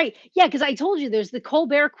 these, that's right. Yeah, because I told you there's the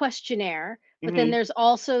Colbert questionnaire, but then Mhm. there's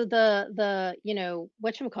also the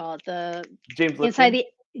whatchamacallit, the James inside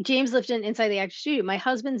Lipton. the James Lifton inside the actor studio. My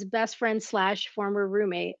husband's best friend slash former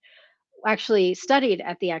roommate actually studied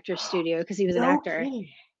at the actor's studio because he was an No actor. kidding.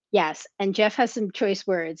 Yes, and Jeff has some choice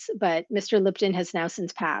words, but Mr. Lipton has now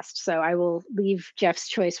since passed, so I will leave Jeff's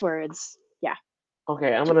choice words. Yeah.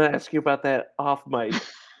 Okay, I'm gonna ask you about that off mic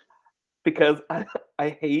because I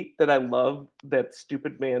hate that I love that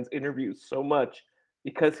stupid man's interviews so much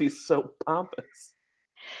because he's so pompous.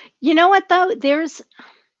 You know what though? There's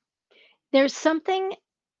something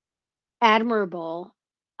admirable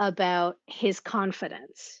about his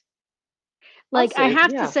confidence. I'll Like, I say, have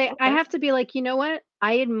to yeah, say, I okay. have to be like, you know what?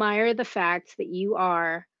 I admire the fact that you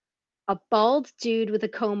are a bald dude with a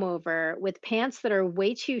comb over with pants that are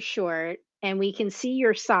way too short and we can see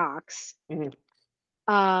your socks. Mhm.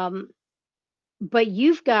 Um, but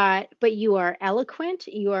you are eloquent,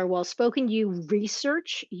 you are well spoken, you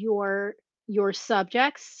research your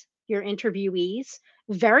subjects, your interviewees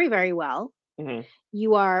very, very well. Mhm.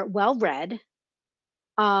 You are well read.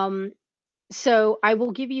 Um, so I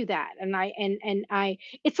will give you that. And I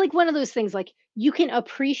it's like one of those things like you can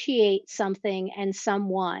appreciate something and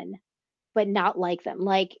someone but not like them.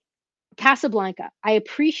 Like Casablanca, I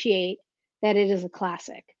appreciate that it is a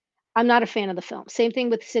classic. I'm not a fan of the film. Same thing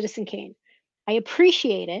with Citizen Kane. I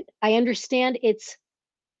appreciate it. I understand its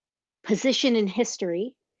position in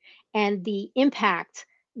history and the impact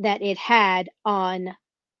that it had on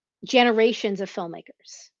generations of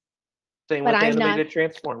filmmakers. Same But with I'm not. animated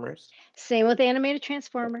Transformers. Same with animated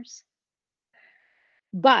Transformers.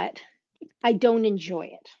 But I don't enjoy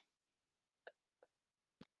it.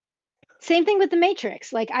 Same thing with The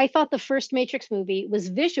Matrix. Like, I thought the first Matrix movie was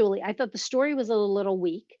visually, I thought the story was a little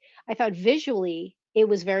weak. I thought visually it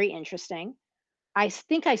was very interesting.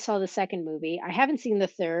 Think I saw the second movie. I haven't seen the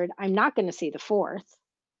third. I'm not going to see the fourth.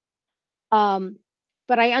 Um,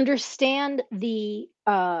 but I understand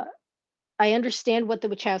what the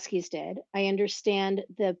Wachowskis did. I understand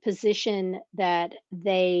the position that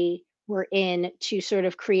they were in to sort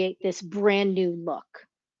of create this brand new look.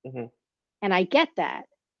 Mhm. And I get that,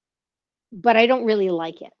 but I don't really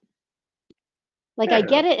like it. Like, I Fair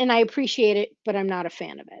get enough. it and I appreciate it, but I'm not a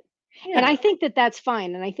fan of it. And I Yeah, think that that's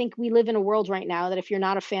fine. And I think we live in a world right now that if you're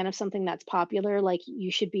not a fan of something that's popular, like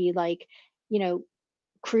you should be like, you know,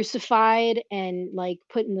 crucified and like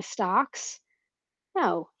put in the stocks.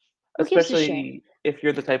 No, who gives a shit? especially if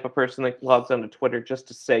you're the type of person that logs onto Twitter just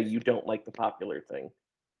to say you don't like the popular thing.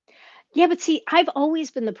 Yeah, but see, I've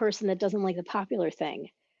always been the person that doesn't like the popular thing.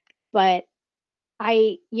 But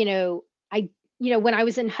I, you know, I, when I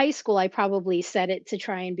was in high school, I probably said it to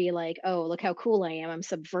try and be like, oh, look how cool I am. I'm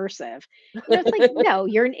subversive. It's like, no,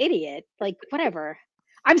 you're an idiot. Like, whatever.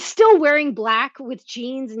 I'm still wearing black with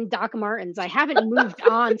jeans and Doc Martens. I haven't moved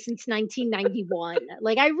on since 1991.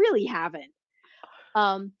 Like, I really haven't.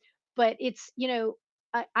 Um, but it's,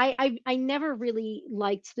 I never really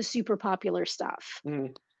liked the super popular stuff.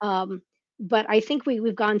 Mhm. Um, but I think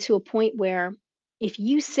we've gone to a point where if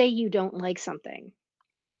you say you don't like something,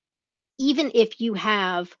 even if you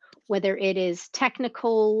have, whether it is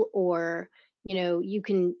technical or you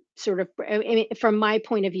can sort of I mean, from my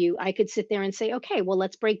point of view, I could sit there and say, okay, well,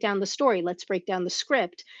 let's break down the story, let's break down the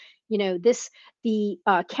script. The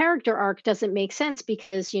character arc doesn't make sense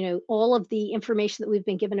because all of the information that we've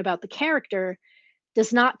been given about the character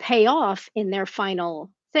does not pay off in their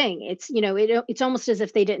final thing. It's almost as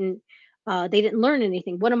if they didn't learn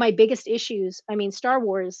anything. One of my biggest issues, I mean, Star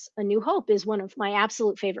Wars A New Hope is one of my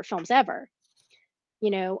absolute favorite films ever, you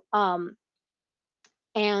know um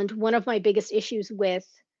and one of my biggest issues with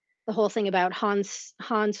the whole thing about Han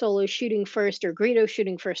Solo shooting first or Greedo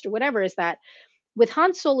shooting first or whatever is that with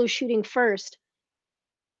Han Solo shooting first,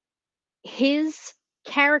 his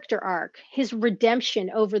character arc, his redemption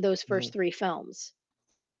over those Mhm. first 3 films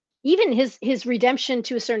even his redemption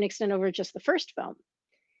to a certain extent over just the first film,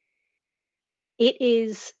 it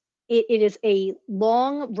is it is a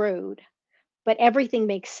long road, but everything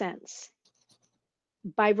makes sense.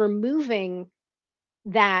 By removing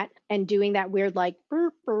that and doing that weird like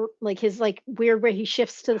burp, burp, like his like weird where he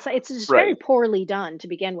shifts to the side, it's just very Right. poorly done to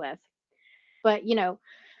begin with. But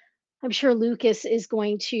I'm sure Lucas is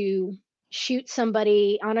going to shoot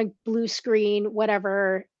somebody on a blue screen,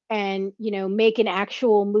 whatever, and make an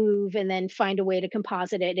actual move and then find a way to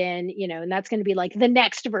composite it in, and that's going to be like the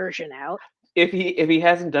next version out. If he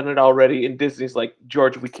hasn't done it already, and Disney's like,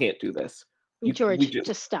 George, we can't do this. We George, just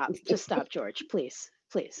just stop, George, please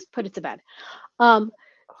put it to bed. Um,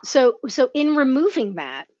 so in removing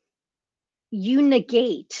that, you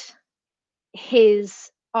negate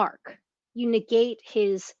his arc. You negate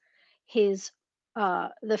his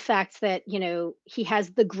the fact that, he has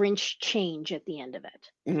the Grinch change at the end of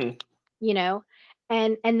it, Mhm. you know?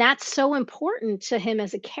 And that's so important to him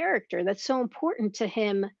as a character. That's so important to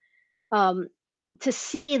him, um to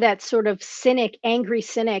see that sort of cynic, angry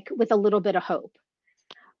cynic with a little bit of hope.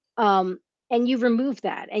 Um and you remove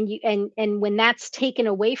that, and when that's taken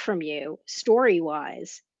away from you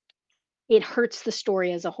story-wise, it hurts the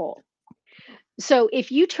story as a whole. So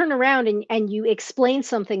if you turn around and you explain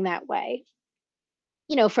something that way,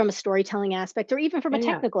 from a storytelling aspect or even from a Yeah,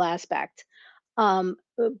 yeah. technical aspect,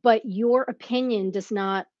 but your opinion does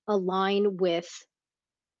not align with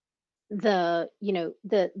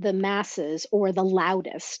the masses or the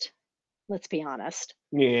loudest, let's be honest,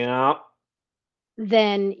 Yeah.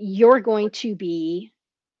 then you're going to be,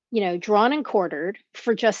 drawn and quartered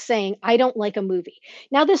for just saying, I don't like a movie.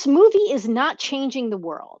 Now, this movie is not changing the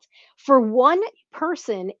world. For one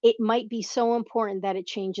person, it might be so important that it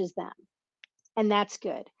changes them, and that's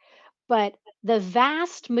good. But the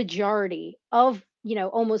vast majority of,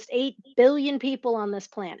 almost 8 billion people on this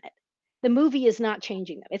planet, the movie is not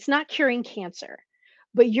changing them. It's not curing cancer,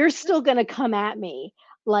 but you're still going to come at me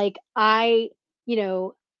like I, you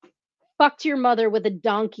know, fucked your mother with a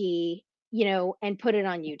donkey, and put it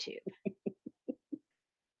on YouTube.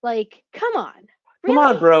 Like, come on. Come on,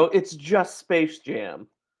 Really? bro. It's just Space Jam.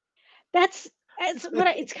 That's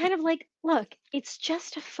it's kind of like, look, it's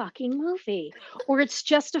just a fucking movie, or it's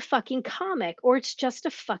just a fucking comic, or it's just a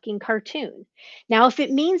fucking cartoon. Now, if it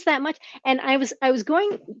means that much, and I was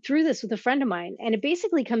going through this with a friend of mine, and it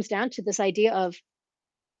basically comes down to this idea of,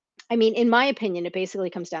 I mean, in my opinion, it basically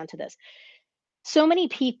comes down to this. So many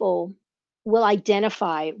people will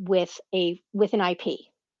identify with an IP,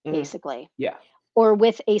 Mhm. basically, Yeah. or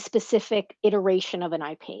with a specific iteration of an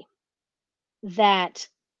IP that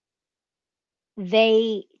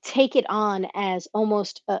they take it on as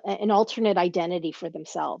almost an alternate identity for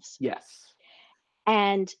themselves. Yes.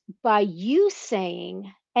 And by you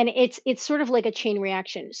saying, and it's sort of like a chain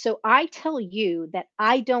reaction. So I tell you that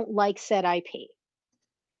I don't like said IP.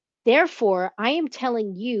 Therefore, I am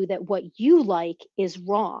telling you that what you like is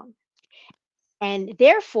wrong. And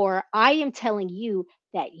therefore, I am telling you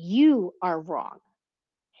that you are wrong.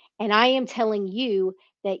 And I am telling you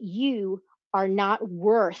that you are not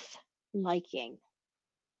worth liking.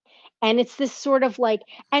 And it's this sort of like,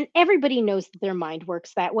 and everybody knows that their mind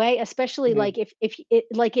works that way, especially Mhm. like if it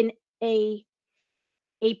like in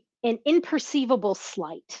an imperceivable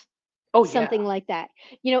slight, Oh something yeah. like that.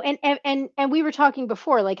 And we were talking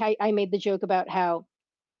before, like I made the joke about how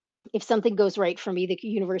if something goes right for me, the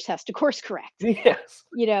universe has to course correct. Yes.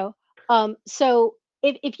 you know so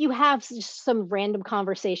if you have just some random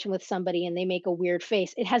conversation with somebody and they make a weird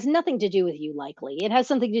face, it has nothing to do with you. Likely it has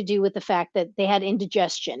something to do with the fact that they had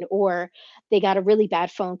indigestion, or they got a really bad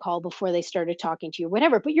phone call before they started talking to you,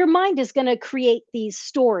 whatever. But your mind is going to create these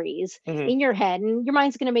stories Mhm. in your head, and your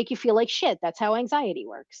mind's going to make you feel like shit. That's how anxiety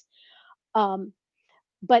works. um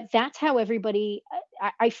but that's how everybody,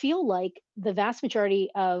 I feel like the vast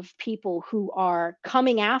majority of people who are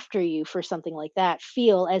coming after you for something like that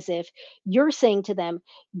feel as if you're saying to them,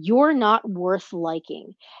 you're not worth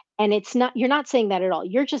liking. And it's not, you're not saying that at all.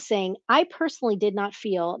 You're just saying, I personally did not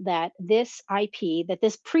feel that this IP, that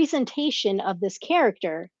this presentation of this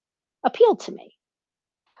character appealed to me.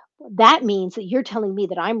 That means that you're telling me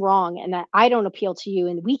that I'm wrong and that I don't appeal to you,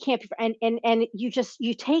 and we can't be, and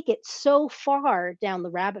you take it so far down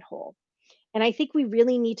the rabbit hole. And I think we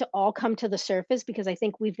really need to all come to the surface, because I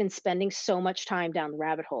think we've been spending so much time down the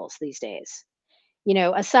rabbit holes these days.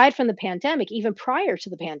 Aside from the pandemic, even prior to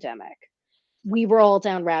the pandemic, we were all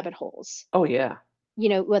down rabbit holes. Oh yeah.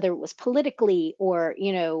 Whether it was politically, or,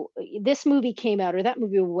 this movie came out or that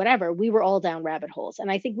movie or whatever, we were all down rabbit holes. And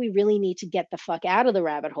I think we really need to get the fuck out of the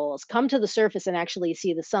rabbit holes, come to the surface and actually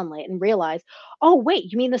see the sunlight and realize, oh, wait,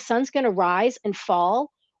 you mean the sun's going to rise and fall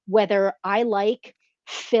whether I like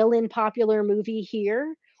fill in popular movie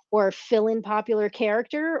here, or fill in popular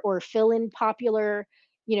character, or fill in popular,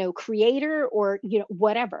 creator, or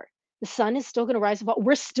whatever. The sun is still going to rise and fall.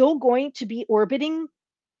 We're still going to be orbiting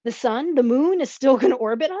the sun. The moon is still going to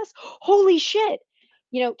orbit us. Holy shit.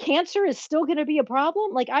 Cancer is still going to be a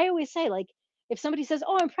problem. Like I always say, like, if somebody says,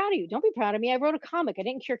 "Oh, I'm proud of you," don't be proud of me. I wrote a comic. I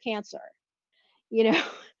didn't cure cancer. You know,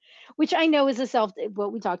 which I know is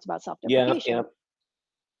what we talked about, Yeah, yeah. self-deprecation.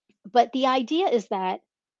 But the idea is that,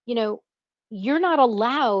 you know, you're not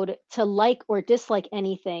allowed to like or dislike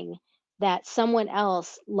anything that someone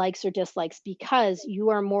else likes or dislikes, because you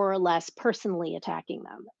are more or less personally attacking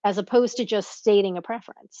them, as opposed to just stating a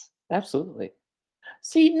preference. Absolutely.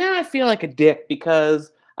 See, now I feel like a dick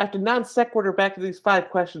because I have to non sequitur back to these 5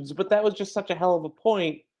 questions, but that was just such a hell of a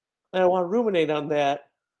point, and I want to ruminate on that.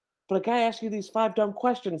 But a guy asked you these 5 dumb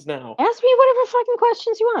questions now. Ask me whatever fucking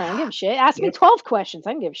questions you want. I don't give a shit. Ask me Yep. 12 questions.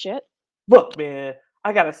 I don't give a shit. Look, man,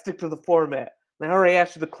 I gotta stick to the format. I already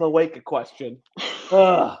asked you the cloaca question.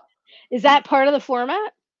 Ugh. Is that part of the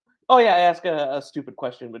format? Oh yeah, I ask a stupid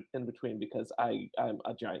question in between because I'm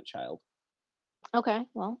a giant child. Okay,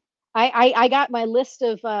 well, I got my list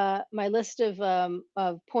of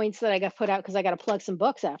points that I got put out because I got to plug some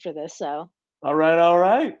books after this. So All right, all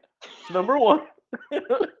right. Number one.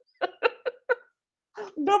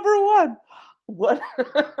 Number one. What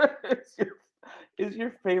is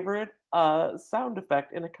your favorite sound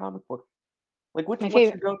effect in a comic book? Like my what's your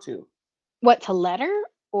favorite, go-to? what, to letter,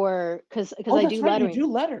 or because Oh, I that's do right. You lettering. do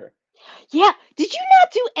letter. Yeah. Did you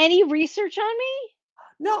not do any research on me?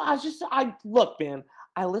 No, I look, man.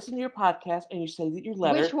 I listen to your podcast and you say that your Which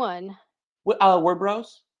letter. one? Word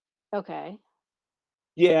Bros. Okay.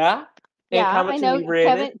 Yeah. And Yeah, I Comics know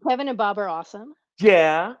Inebriated. Kevin and Bob are awesome.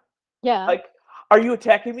 Yeah. Yeah. Like, are you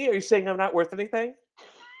attacking me? Are you saying I'm not worth anything?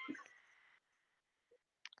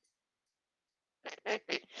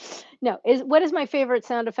 No, what is my favorite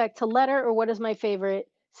sound effect to letter, or what is my favorite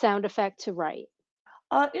sound effect to write?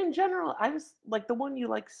 In general, I just like the one you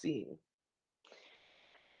like seeing.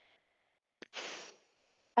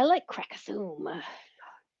 I like Crack-a-Zoom.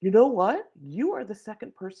 You know what? You are the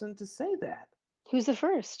second person to say that. Who's the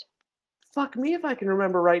first? Fuck me if I can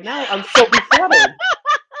remember right now. I'm so befuddled.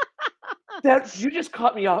 That you just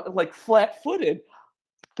caught me off like flat-footed.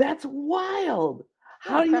 That's wild.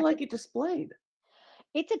 How Yeah, do you like it displayed?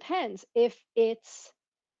 it depends. If it's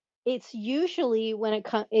usually when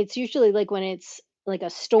it's usually like when it's like a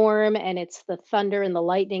storm and it's the thunder and the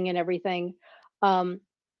lightning and everything. Um,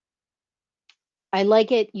 I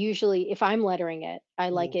like it usually if I'm lettering it. I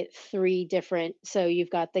like Mhm. it three different. So you've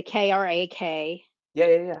got the KRAK, Yeah,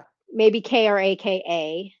 yeah, yeah. maybe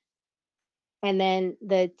KRAKA, and then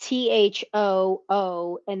the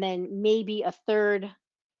THOO, and then maybe a third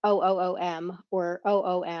OOOM or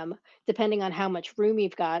OOM, depending on how much room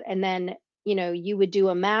you've got. And then, you would do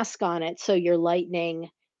a mask on it. So your lightning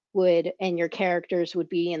would, and your characters would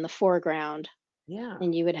be in the foreground, Yeah.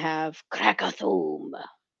 and you would have Krakathum.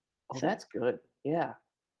 Oh, So that's good. Yeah.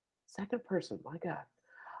 Second person. My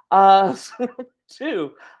God. So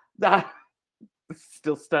two. That is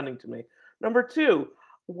still stunning to me. Number two.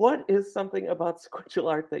 What is something about sequential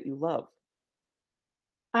art that you love?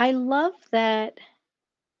 I love that,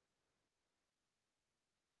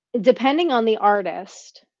 depending on the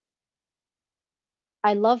artist,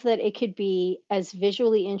 I love that it could be as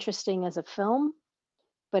visually interesting as a film,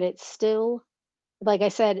 but it's still, like I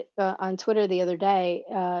said on Twitter the other day,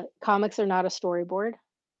 comics are not a storyboard.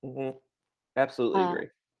 Hmm. Absolutely Uh, agree.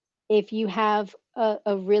 if you have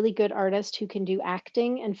a really good artist who can do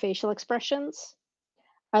acting and facial expressions,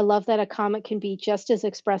 I love that a comic can be just as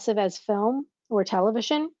expressive as film or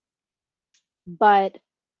television, but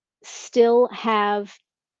still have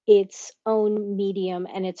its own medium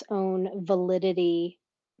and its own validity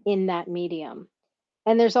in that medium.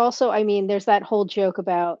 And there's also, I mean, there's that whole joke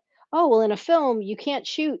about, oh, well, in a film, you can't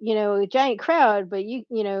shoot, a giant crowd, but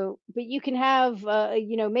but you can have,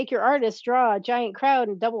 make your artist draw a giant crowd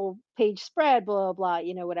and double page spread, blah, blah,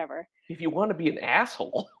 whatever. If you want to be an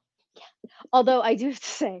asshole. Although I do have to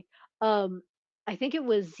say, um, I think it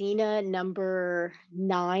was Xena number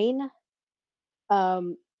 9.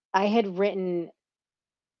 Um, I had written,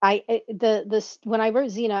 when I wrote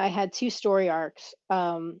Xena, I had 2 story arcs.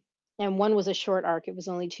 And one was a short arc. It was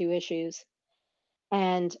only 2 issues.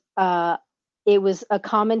 And it was a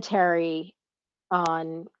commentary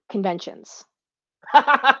on conventions.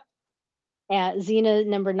 Xena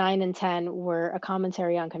number 9 and 10 were a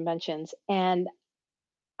commentary on conventions, and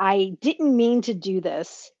I didn't mean to do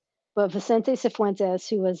this, but Vicente Cifuentes,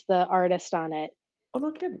 who was the artist on it, Oh,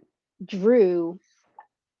 no kidding. drew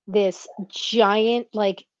this giant,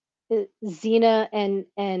 like, Xena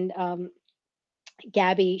and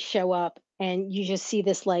Gabby show up, and you just see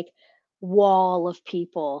this like wall of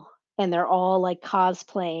people, and they're all like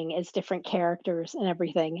cosplaying as different characters and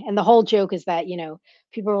everything. And the whole joke is that,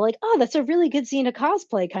 people are like, "Oh, that's a really good Xena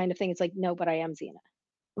cosplay," kind of thing. It's like, no, but I am Xena.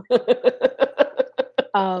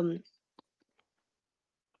 Um,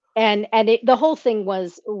 and the whole thing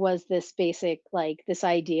was this basic, like, this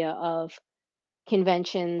idea of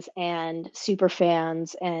conventions and super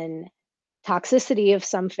fans and toxicity of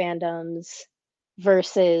some fandoms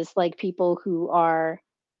versus like people who are,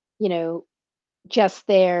 you know, just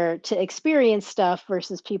there to experience stuff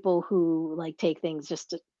versus people who like take things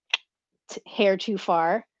just hair too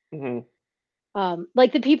far. Mhm.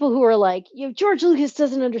 Like the people who are like, George Lucas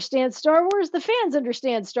doesn't understand Star Wars, the fans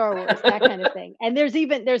understand Star Wars, that kind of thing. And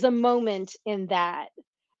there's a moment in that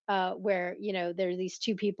where there's these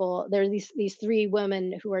two people, there's these three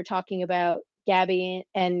women who are talking about Gabby,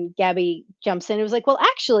 and Gabby jumps in. It was like, well,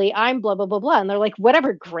 actually, I'm blah blah blah blah, and they're like,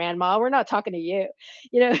 whatever, grandma, we're not talking to you,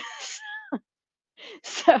 you know.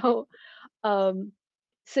 So, um,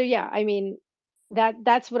 so yeah, I mean,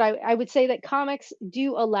 that's what I would say, that comics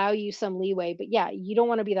do allow you some leeway, but yeah, you don't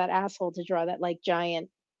want to be that asshole to draw that like giant,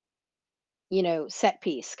 set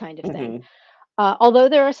piece kind of thing. Mhm. Although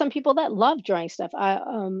there are some people that love drawing stuff.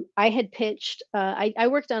 I had pitched. I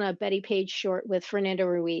worked on a Betty Page short with Fernando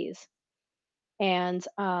Ruiz, and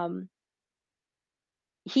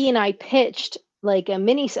he and I pitched like a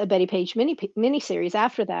Betty Page mini series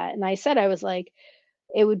after that. And I said, I was like,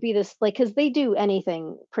 it would be this, like, because they do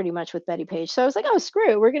anything pretty much with Betty Page. So I was like, oh, screw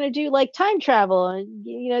it, we're gonna do like time travel, and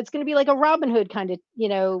it's gonna be like a Robin Hood kind of,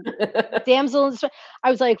 damsel in distress.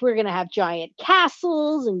 I was like, we're gonna have giant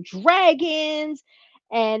castles and dragons.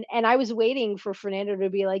 And I was waiting for Fernando to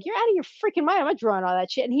be like, "You're out of your freaking mind! I'm not drawing all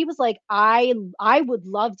that shit." And he was like, "I would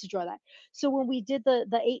love to draw that." So when we did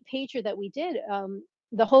the 8 pager that we did,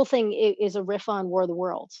 the whole thing is a riff on War of the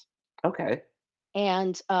Worlds, Okay.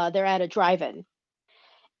 and they're at a drive-in,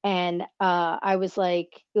 and I was like,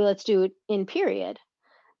 "Let's do it in period."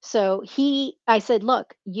 So I said,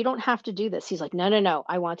 "Look, you don't have to do this." He's like, "No, no, no,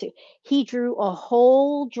 I want to." He drew a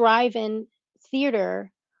whole drive-in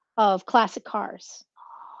theater of classic cars.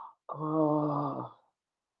 Oh,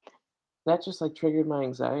 that just like triggered my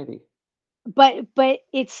anxiety. But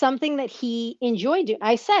it's something that he enjoyed doing.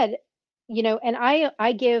 I said, and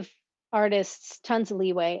I give artists tons of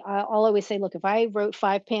leeway. I'll always say, look, if I wrote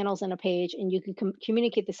 5 panels in a page and you can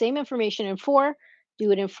communicate the same information in 4,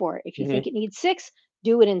 do it in 4. If you think Mhm. it needs 6,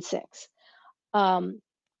 do it in 6. Um,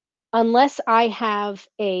 unless I have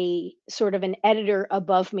a sort of an editor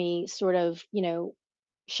above me, sort of,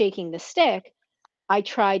 shaking the stick, I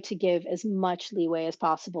try to give as much leeway as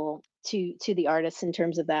possible to the artists in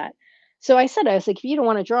terms of that. So I said, I was like, if you don't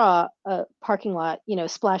want to draw a parking lot,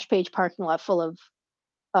 splash page parking lot full of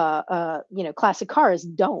classic cars,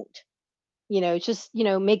 don't. Just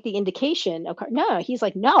make the indication of car. No, he's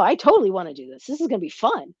like, no, I totally want to do this. This is gonna be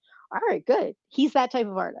fun. All right, good. He's that type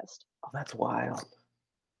of artist. Oh, that's wild.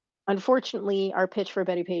 Unfortunately, our pitch for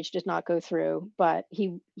Betty Page did not go through, but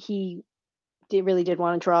he really did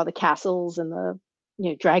want to draw the castles and the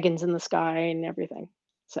dragons in the sky and everything.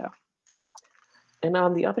 So And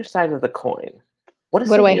on the other side of the coin, what is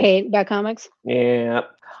what do I something? hate about comics? Yeah,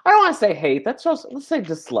 I don't want to say hate. That's just, let's say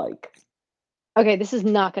dislike. Okay, this is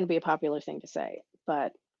not going to be a popular thing to say,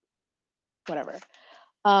 but whatever.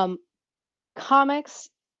 Um, Comics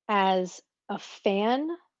as a fan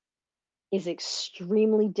is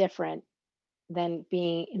extremely different than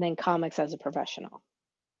comics as a professional.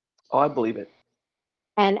 Oh, I believe it.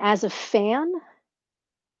 And as a fan,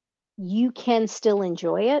 you can still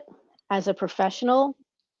enjoy it. As a professional,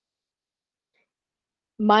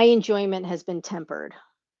 my enjoyment has been tempered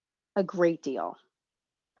a great deal.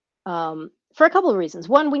 For a couple of reasons.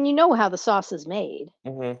 One, when you know how the sauce is made,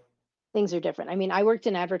 Hmm. things are different. I mean, I worked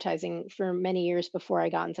in advertising for many years before I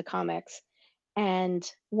got into comics. And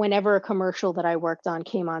whenever a commercial that I worked on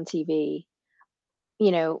came on TV,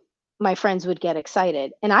 you know, my friends would get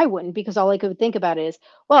excited and I wouldn't, because all I could think about is,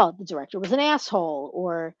 well, the director was an asshole,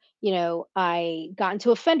 or, I got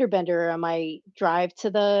into a fender bender on my drive to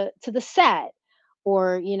the set,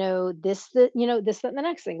 or, this, that, and the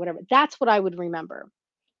next thing, whatever. That's what I would remember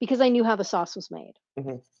because I knew how the sauce was made.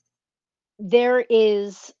 Hmm. There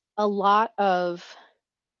is a lot of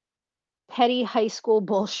petty high school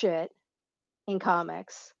bullshit in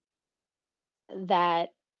comics that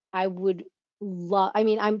I would love. I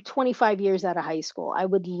mean, I'm 25 years out of high school. I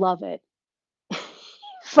would love it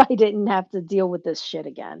if I didn't have to deal with this shit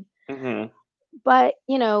again. Hmm. But,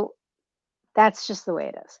 that's just the way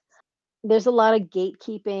it is. there's a lot of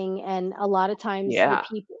gatekeeping, and a lot of times the Yeah.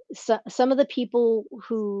 people, some of the people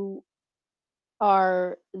who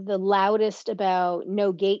are the loudest about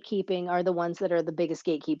no gatekeeping are the ones that are the biggest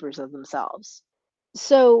gatekeepers of themselves.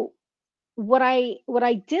 So what I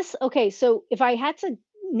okay, so if I had to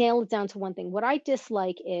nail it down to one thing, what I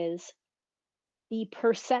dislike is the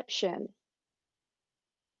perception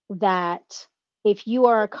that if you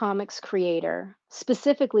are a comics creator,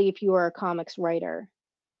 specifically if you are a comics writer,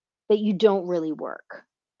 that you don't really work,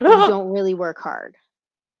 that you don't really work hard.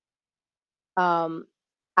 Um,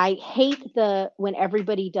 I hate the when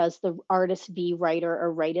everybody does the artist v writer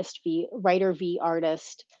or writer v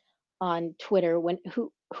artist on Twitter, when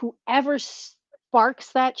whoever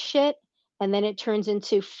sparks that shit, and then it turns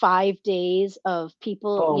into 5 days of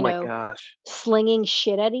people, Oh my gosh. slinging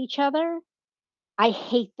shit at each other. I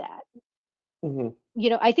hate that. Mhm.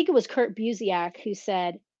 I think it was Kurt Busiek who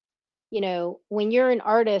said, when you're an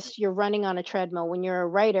artist, you're running on a treadmill. When you're a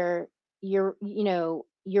writer, you're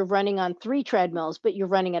running on three treadmills, but you're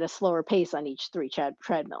running at a slower pace on each three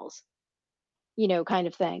treadmills, kind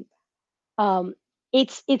of thing. Um,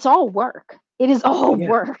 it's all work. It is all Yeah.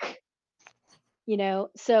 work.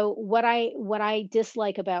 So what I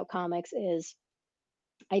dislike about comics is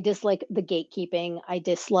I dislike the gatekeeping. I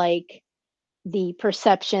dislike the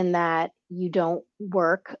perception that you don't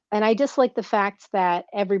work. And I dislike the fact that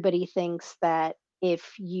everybody thinks that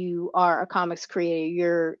if you are a comics creator,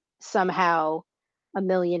 you're somehow a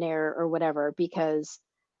millionaire or whatever, because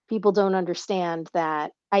people don't understand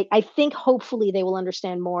that. I think hopefully they will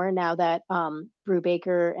understand more now that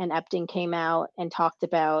Brubaker and Epting came out and talked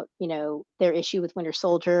about, their issue with Winter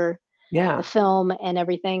Soldier, the Yeah. film and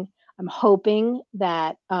everything. I'm hoping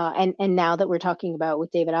that, and now that we're talking about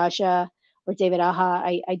with David Aja or David Aja,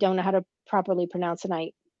 I don't know how to properly pronounce, and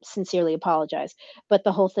I sincerely apologize. But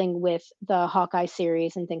the whole thing with the Hawkeye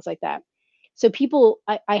series and things like that. So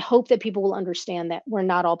I hope that people will understand that we're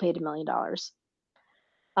not all paid $1 million.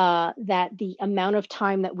 That the amount of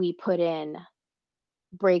time that we put in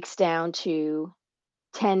breaks down to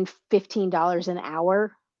 $10, $15 an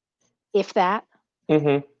hour, if that,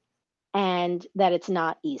 Mhm. and that it's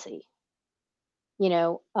not easy. You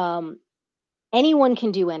know, anyone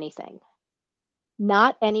can do anything.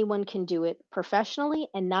 Not anyone can do it professionally,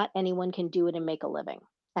 and not anyone can do it and make a living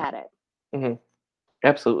at it. Mhm.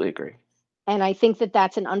 Absolutely agree. And I think that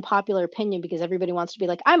that's an unpopular opinion because everybody wants to be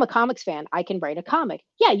like, I'm a comics fan. I can write a comic.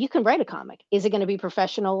 Yeah, you can write a comic. Is it going to be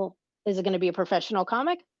professional? Is it going to be a professional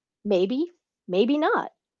comic? Maybe, maybe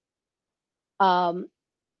not. Um,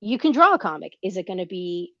 you can draw a comic. Is it going to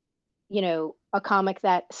be, a comic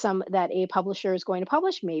that a publisher is going to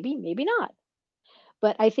publish? Maybe, maybe not.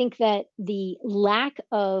 But I think that the lack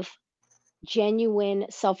of genuine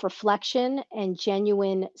self-reflection and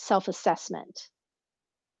genuine self-assessment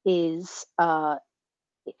is uh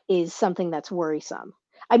is something that's worrisome.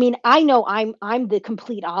 I mean, I know I'm the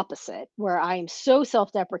complete opposite, where I'm so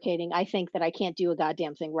self-deprecating, I think that I can't do a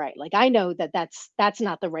goddamn thing right. Like, I know that that's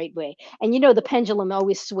not the right way. And the pendulum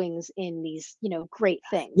always swings in these, great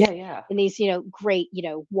Yeah, things, yeah. in these, great,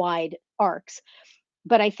 wide arcs.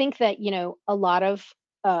 But I think that, a lot of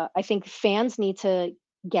I think fans need to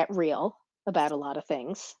get real about a lot of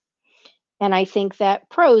things. And I think that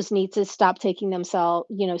pros need to stop taking themselves,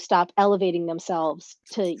 stop elevating themselves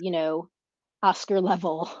to, Oscar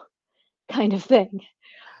level kind of thing.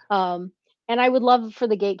 Um, and I would love for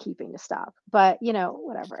the gatekeeping to stop, but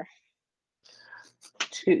whatever.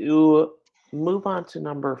 To move on to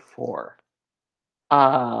number 4.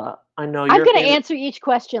 I know I'm you're a gonna fan. answer each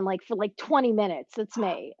question like for like 20 minutes. It's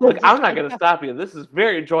me. Look, I'm not gonna stop you. This is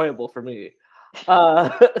very enjoyable for me. Uh,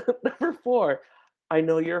 number 4. I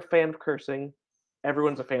know you're a fan of cursing.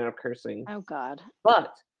 Everyone's a fan of cursing. Oh God.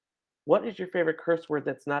 But what is your favorite curse word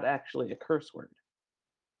that's not actually a curse word?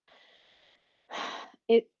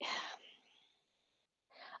 It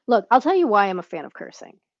Look, I'll tell you why I'm a fan of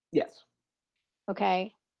cursing. Yes.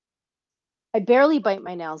 Okay. I barely bite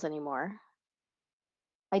my nails anymore.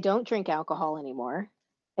 I don't drink alcohol anymore.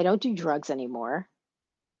 I don't do drugs anymore.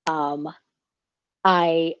 Um,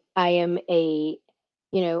 I am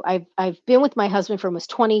I've been with my husband for almost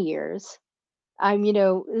 20 years. I'm,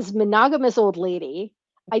 this monogamous old lady.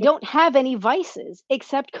 I don't have any vices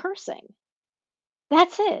except cursing.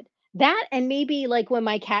 That's it. That, and maybe like when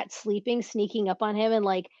my cat's sleeping, sneaking up on him and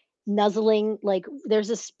like nuzzling, like there's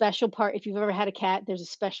a special part. If you've ever had a cat, there's a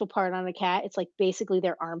special part on a cat. It's like basically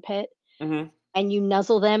their armpit, Hmm. and you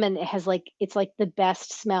nuzzle them and it's like the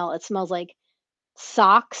best smell. It smells like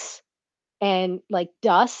socks and like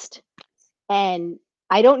dust, and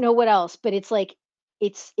I don't know what else, but it's like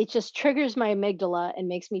it just triggers my amygdala and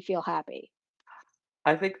makes me feel happy.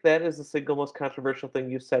 I think that is the single most controversial thing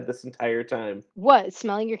you've said this entire time. What?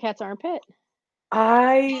 Smelling your cat's armpit?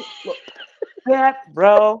 Look, that,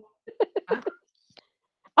 bro.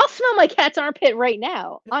 I'll smell my cat's armpit right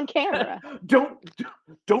now on camera. don't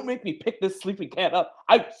don't make me pick this sleeping cat up.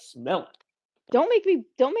 I smell it. Don't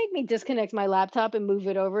make me disconnect my laptop and move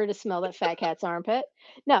it over to smell that fat cat's armpit.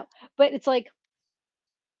 No, but it's like,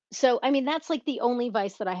 so I mean that's like the only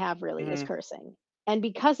vice that I have really is Mhm. cursing. And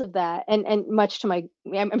because of that, and much to my,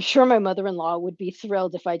 I'm sure my mother-in-law would be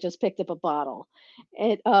thrilled if I just picked up a bottle.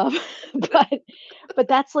 And but but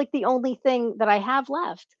that's like the only thing that I have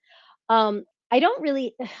left. I don't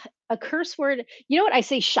really a curse word. You know what? I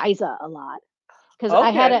say shiza a lot because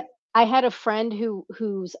Okay. I had a friend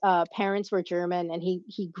whose parents were German, and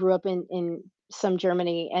he grew up in some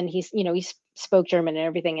Germany, and spoke German and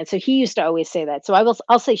everything, and so he used to always say that. So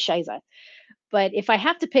I'll say Scheiße. But if I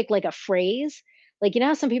have to pick like a phrase, like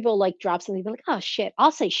how some people like drop something, they're like, oh shit,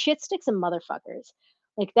 I'll say shit sticks and motherfuckers.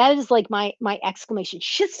 Like that is like my exclamation,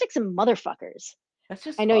 shit sticks and motherfuckers. That's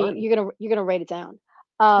just I know fun. you're gonna write it down.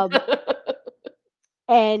 Um,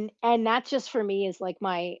 and that just for me is like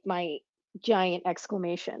my giant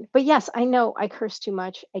exclamation. But yes, I know I curse too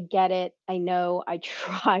much. I get it. I know I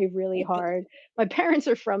try really hard. My parents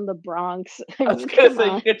are from the Bronx. I I was mean, gonna come say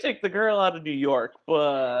on. you could take the girl out of New York, You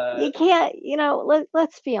but can't,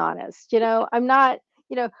 let's be honest. I'm not,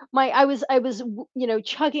 my I was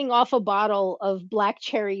chugging off a bottle of black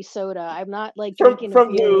cherry soda. I'm not like drinking a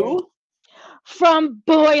from beer who? from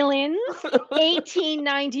Boylan's.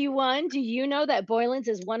 1891. Do you know that Boylan's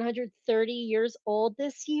is 130 years old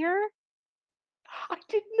this year? I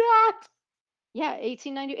did not. Yeah,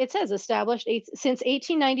 1890. It says established since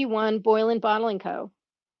 1891, Boylan Bottling Co.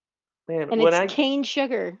 Man, And it's cane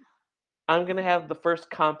sugar. I'm gonna have the first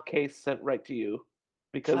comp case sent right to you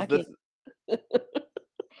because Fuck this. it.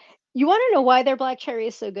 You want to know why their black cherry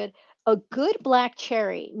is so good? A good black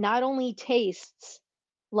cherry not only tastes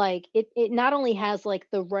like it not only has like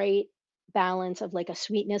the right balance of like a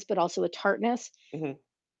sweetness, but also a tartness. Mhm.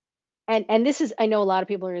 And this is, I know a lot of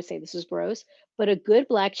people are going to say this is gross, but a good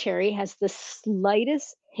black cherry has the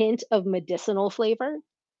slightest hint of medicinal flavor.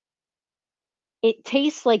 It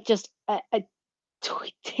tastes like just a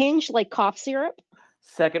tinge like cough syrup.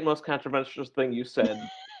 Second most controversial thing you said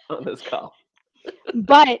on this call.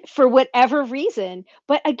 But for whatever reason,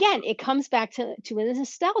 but again, it comes back to a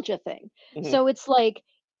nostalgia thing. Mhm. So it's like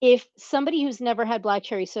if somebody who's never had black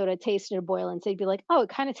cherry soda tasted a Boylan's, they'd be like, "Oh, it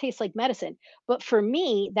kind of tastes like medicine." But for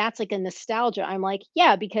me, that's like a nostalgia. I'm like,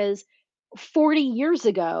 "Yeah," because 40 years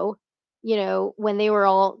ago, when they were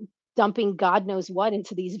all dumping God knows what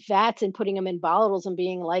into these vats and putting them in bottles and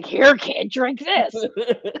being like, "Here, kid, drink this."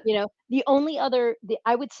 The only other,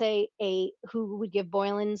 I would say, a who would give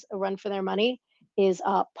Boylan's a run for their money is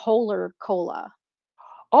Polar Cola.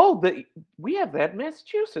 Oh, we have that in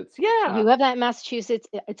Massachusetts. Yeah. You have that in Massachusetts.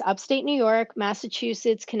 It's upstate New York,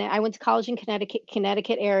 Massachusetts. I went to college in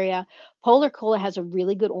Connecticut area. Polar Cola has a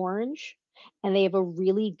really good orange, and they have a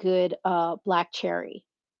really good black cherry.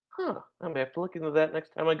 Huh. I'm gonna have to look into that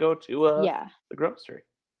next time I go to Yeah. the grocery.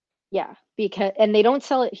 Yeah, because and they don't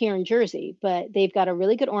sell it here in Jersey, but they've got a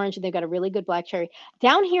really good orange and they've got a really good black cherry.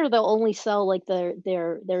 Down here, they'll only sell like their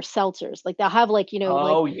seltzers. Like they'll have like like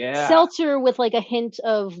Oh yeah. seltzer with like a hint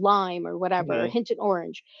of lime or whatever, a Mhm. hint of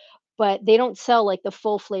orange, but they don't sell like the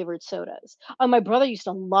full flavored sodas. Oh, my brother used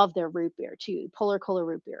to love their root beer too, Polar Cola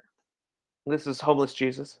root beer. This is homeless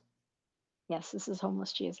Jesus. Yes, this is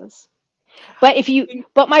homeless Jesus. But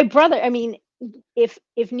but my brother, I mean, if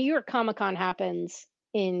New York Comic Con happens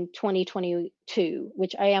in 2022,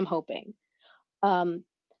 which I am hoping, um,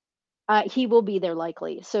 he will be there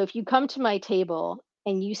likely. So if you come to my table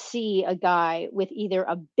and you see a guy with either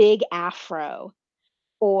a big afro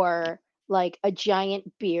or like a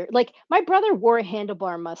giant beard, like my brother wore a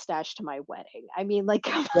handlebar mustache to my wedding. I mean, like,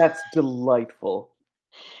 That's delightful.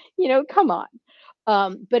 come on.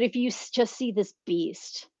 But if you just see this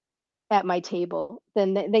beast at my table,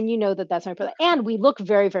 then you know that that's my brother. And we look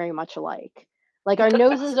very, very much alike. Like our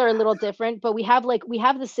noses are a little different, but we have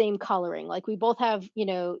the same coloring. Like we both have, the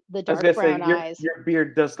I was dark gonna say brown eyes. your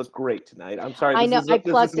beard does look great tonight. I'm sorry, I know, I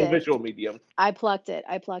this plucked isn't a it. visual medium. I plucked it.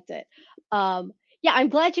 I plucked it. Yeah, I'm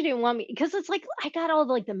glad you didn't want me because it's like I got all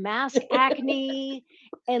like the mask acne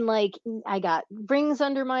and like I got rings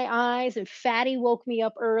under my eyes and fatty woke me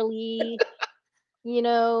up early.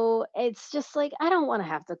 It's just like I don't want to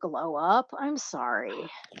have to glow up. I'm sorry.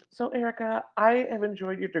 So Erica, I have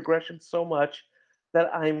enjoyed your digression so much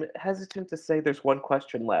that I'm hesitant to say there's one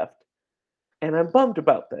question left, and I'm bummed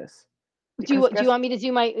about this. because do you guess want me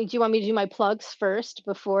to do my plugs first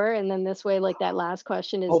before, and then this way, like that last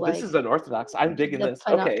question is oh, this like is unorthodox. I'm digging the this.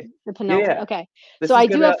 Okay. penultimate. Yeah. Okay, so This is I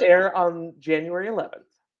do gonna have to. air on January 11th.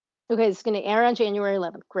 Okay, it's going to air on January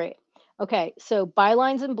 11th. Great. Okay, so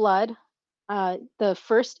Bylines and Blood. The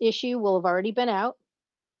first issue will have already been out.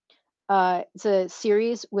 It's a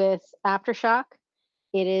series with Aftershock.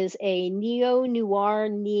 It is a neo noir,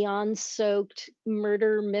 neon soaked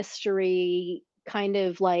murder mystery, kind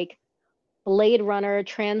of like Blade Runner,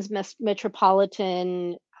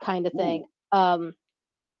 Metropolitan kind of thing. Ooh.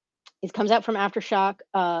 It comes out from Aftershock.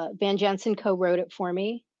 Van Jansen co-wrote it for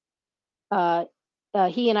me. Uh,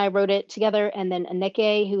 he and I wrote it together, and then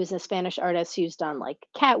Aneke, who is a Spanish artist who's done like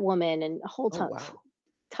Catwoman and a whole Oh, wow.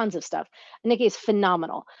 tons of stuff. Aneke is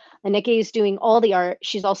phenomenal. Aneke is doing all the art.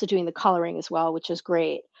 She's also doing the coloring as well, which is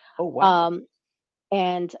great. Oh, wow. Um,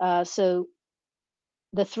 and so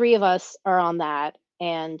the three of us are on that,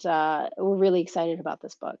 and we're really excited about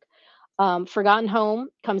this book. Forgotten Home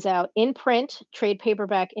comes out in print, trade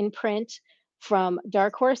paperback in print from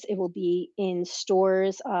Dark Horse. It will be in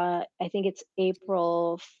stores. I think it's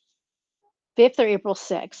April 5th or April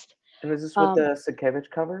 6th. And is this with Um, the Sienkiewicz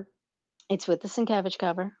cover? it's with the Sienkiewicz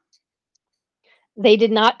cover. They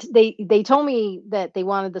did not. They told me that they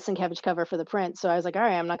wanted the Sienkiewicz cover for the print, so I was like, all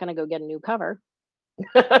right, I'm not going to go get a new cover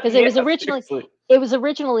because Yeah, seriously. it was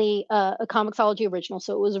originally a Comixology original,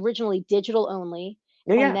 so it was originally digital only,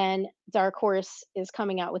 Yeah, and yeah. then Dark Horse is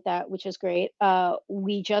coming out with that, which is great.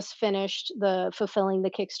 We just finished the fulfilling the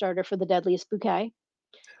Kickstarter for the Deadliest Bouquet.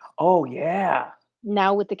 Oh, yeah.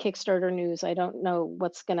 Now with the Kickstarter news, I don't know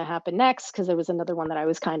what's going to happen next because there was another one that I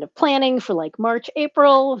was kind of planning for like March,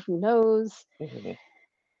 April. Who knows? Mhm.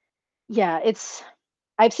 Yeah, it's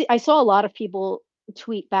I saw a lot of people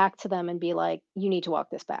tweet back to them and be like, "You need to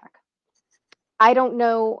walk this back." I don't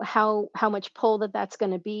know how much pull that's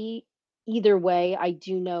going to be. Either way, I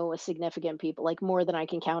do know a significant people, like more than I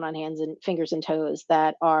can count on hands and fingers and toes,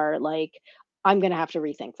 that are like, I'm going to have to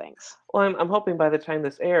rethink things. Well, I'm hoping by the time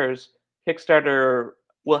this airs, Kickstarter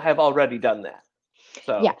will have already done that.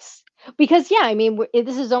 So, Yes, because yeah, I mean,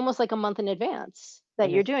 this is almost like a month in advance that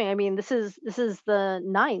mhm. you're doing. I mean, this is the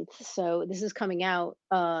 9th, so this is coming out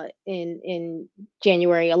in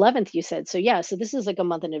January 11th. You said so, yeah. So this is like a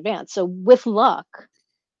month in advance. So with luck,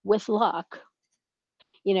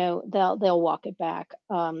 they'll walk it back.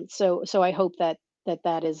 So I hope that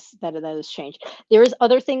is changed. There is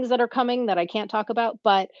other things that are coming that I can't talk about,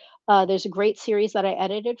 but there's a great series that I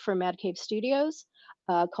edited for Mad Cave Studios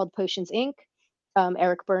called Potions Inc.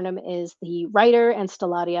 Eric Burnham is the writer and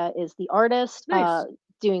Stelladia is the artist. Nice.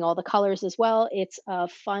 Doing all the colors as well. It's a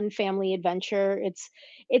fun family adventure.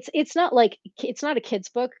 It's not like it's not a kid's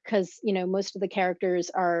book because most of the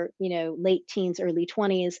characters are late teens, early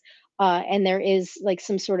 20s, and there is like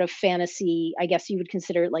some sort of fantasy. I guess you would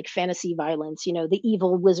consider it like fantasy violence. The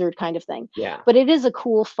evil wizard kind of thing. Yeah. But it is a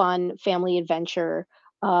cool, fun family adventure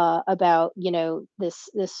about this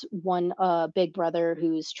one big brother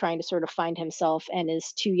who's trying to sort of find himself, and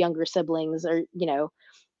his two younger siblings are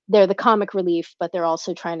they're the comic relief, but they're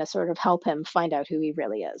also trying to sort of help him find out who he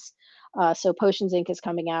really is. So Potions Inc. is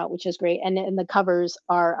coming out, which is great, and the covers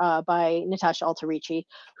are by Natasha Alterici,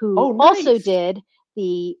 who Oh, also nice. did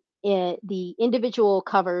the individual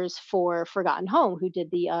covers for Forgotten Home, who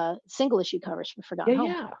did the single issue covers for Yeah, Forgotten Home,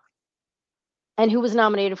 yeah. and who was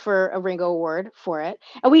nominated for a Ringo Award for it,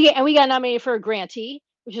 and we got nominated for a Grantee,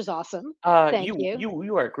 which is awesome. Thank You you. you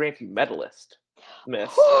you are a Grammy medalist,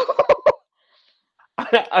 miss.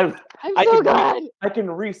 I I'm I so can glad. I can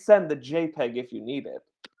resend the JPEG if you need it.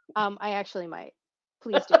 I actually might.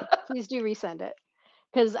 Please do. Please do resend it.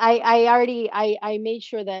 Because I already I made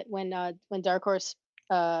sure that when Dark Horse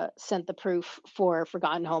sent the proof for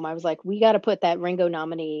Forgotten Home, I was like, we got to put that Ringo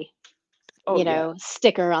nominee, Oh, yeah.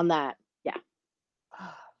 sticker on that. Yeah.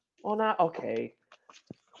 Well, not okay.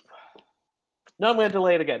 No, I'm gonna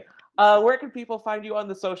delay it again. Where can people find you on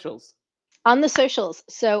the socials? On the socials,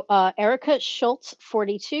 so Erica Schultz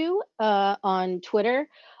 42 on Twitter,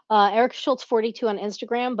 Erica Schultz 42 on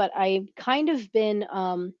Instagram, but I've kind of been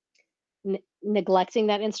neglecting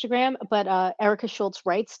that Instagram. But Erica Schultz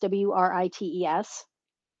writes, WRITES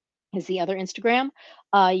is the other Instagram.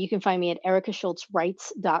 You can find me at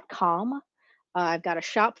ericaschultzwrites.com. I've got a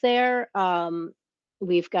shop there.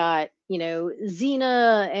 We've got,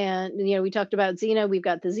 Xena, and, we talked about Xena. We've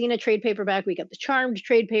got the Xena trade paperback. We got the Charmed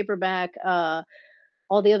trade paperback.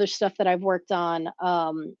 All the other stuff that I've worked on.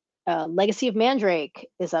 Legacy of Mandrake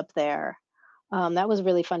is up there. That was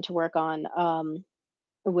really fun to work on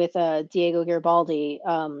with Diego Garibaldi.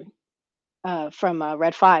 From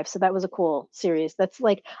Red 5. So that was a cool series. That's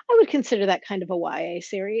like I would consider that kind of a YA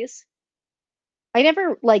series. I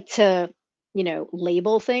never like to,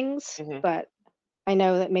 label things, Hmm. but I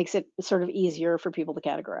know that makes it sort of easier for people to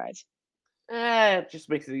categorize. It just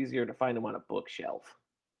makes it easier to find them on a bookshelf.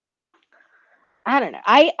 I don't know.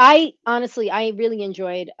 I honestly I really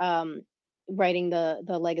enjoyed writing the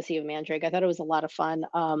Legacy of Mandrake. I thought it was a lot of fun.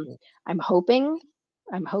 Mm. I'm hoping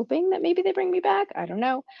I'm hoping that maybe they bring me back. I don't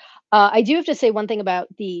know. I do have to say one thing about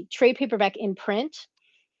the trade paperback in print.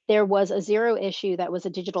 There was a zero issue that was a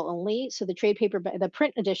digital only, so the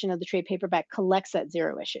print edition of the trade paperback collects that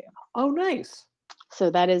zero issue. Oh, nice. So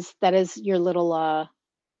that is your little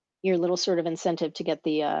sort of incentive to get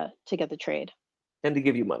the trade. And to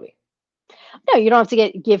give you money. No, you don't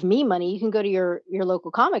have to give me money. You can go to your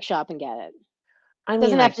local comic shop and get it. I mean,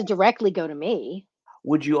 Doesn't I have to directly go to me.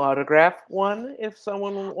 would you autograph one if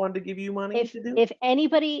someone wanted to give you money If to do? if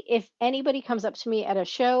anybody comes up to me at a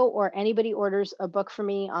show or anybody orders a book for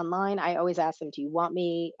me online, I always ask them, "Do you want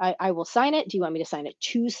me? I will sign it. Do you want me to sign it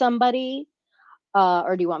to somebody,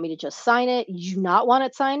 or do you want me to just sign it? You do not want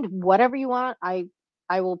it signed? Whatever you want, I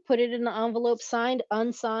will put it in the envelope, signed,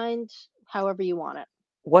 unsigned, however you want it.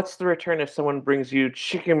 What's the return if someone brings you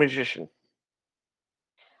Chicken Magician?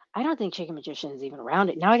 I don't think Chicken Magician is even around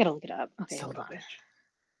it. Now I gotta look it up. Okay, Son hold of on. a bitch.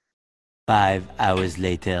 5 hours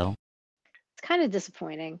later. It's kind of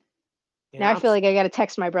disappointing. Yeah, Now I feel like I got to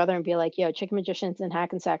text my brother and be like, "Yo, Chicken Magician's in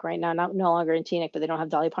Hackensack right now, not no longer in Teaneck, but they don't have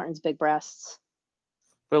Dolly Parton's big breasts."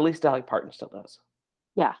 but at least Dolly Parton still does.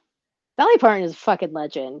 Yeah, Dolly Parton is a fucking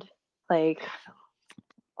legend. Like,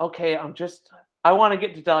 Okay, I want to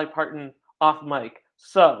get to Dolly Parton off mic.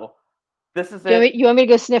 So, this is do you want it. me, you want me to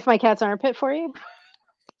go sniff my cat's armpit for you?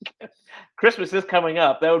 Christmas is coming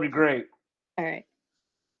up. That would be great. All right.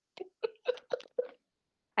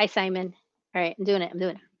 Hi, Simon. All right, I'm doing it. I'm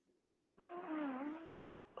doing it.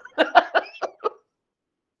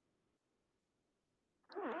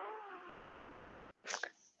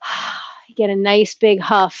 You get a nice big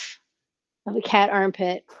huff of a cat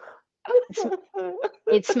armpit.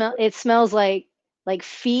 It smells like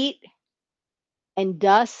feet and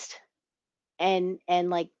dust and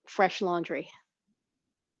like fresh laundry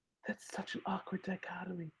That's such an awkward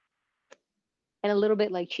dichotomy. and a little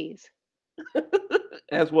bit like cheese,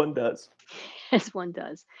 As one does. as one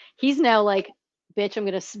does. He's now like, bitch, I'm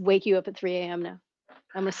gonna wake you up at 3 a.m. now.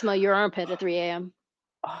 I'm gonna smell your armpit at 3 a.m.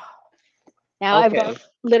 Now I've Okay.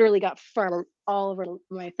 literally got fur all over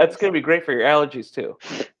my face. That's going to be great for your allergies, too.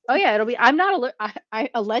 Oh yeah, it'll be. I'm not I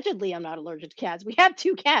allegedly I'm not allergic to cats. We have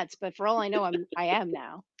two cats, but for all I know, I am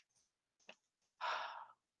now.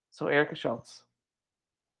 So, Erica Schultz,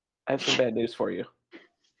 I have some bad news for you.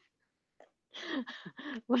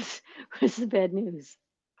 What's the bad news?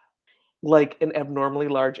 Like an abnormally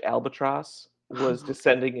large albatross was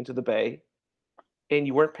descending into the bay, and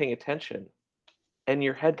you weren't paying attention, and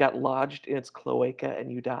your head got lodged in its cloaca,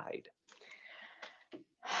 and you died.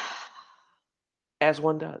 As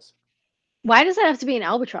one does. Why does that have to be an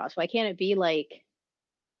albatross? Why can't it be like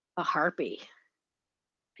a harpy?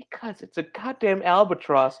 Because it's a goddamn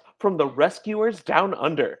albatross from the rescuers down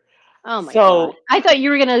under. Oh my So- god! I thought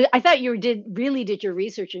you did your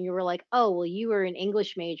research and you were like, oh well, you were an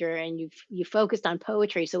English major and you focused on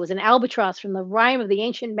poetry, so it was an albatross from the rhyme of the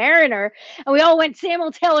Ancient Mariner, and we all went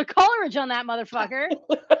Samuel Taylor Coleridge on that motherfucker.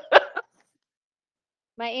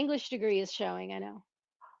 My English degree is showing. I know.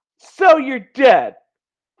 So you're dead.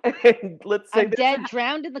 And let's say I'm dead,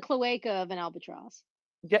 drowned in the cloaca of an albatross.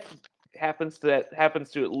 Yeah, happens to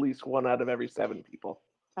at least 1 out of every 7 people.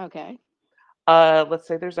 Okay. Let's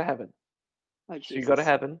say there's a heaven. Oh, So you go to Jesus.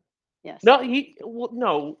 heaven. Yes. No,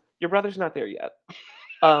 your brother's not there yet.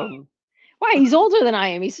 Why? He's older than I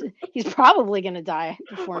am. He's probably gonna die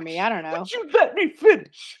before me. I don't know. Would you let me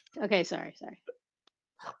finish? Okay, sorry.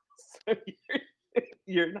 So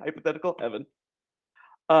you're in hypothetical heaven.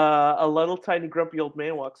 A little tiny grumpy old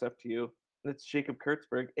man walks up to you, and it's Jacob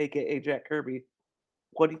Kurtzberg, aka Jack Kirby.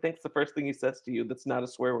 What do you think's the first thing he says to you that's not a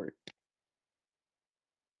swear word?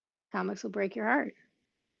 Comics will break your heart.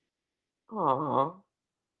 Aww.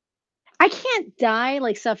 I can't die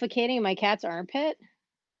like suffocating in my cat's armpit.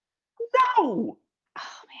 No!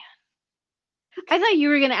 Oh man. I thought you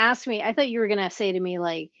were gonna ask me. I thought you were gonna say to me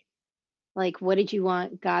like what did you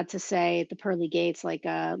want God to say at the pearly gates, like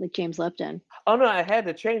James Lipton? Oh no, I had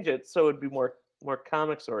to change it so it'd be more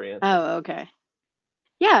comics oriented. Oh, okay.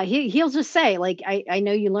 Yeah, he'll just say, like, I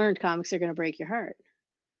know you learned comics are gonna break your heart.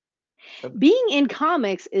 Being in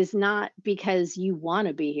comics is not because you want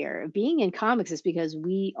to be here. Being in comics is because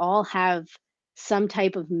we all have some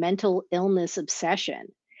type of mental illness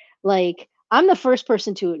obsession. Like, I'm the first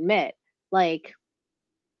person to admit, like,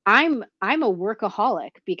 I'm a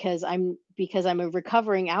workaholic because because I'm a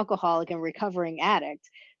recovering alcoholic and recovering addict.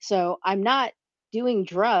 So I'm not doing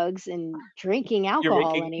drugs and drinking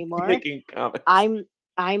alcohol anymore. Making comics.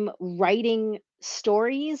 I'm writing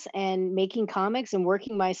stories and making comics and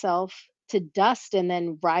working myself to dust and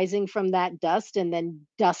then rising from that dust and then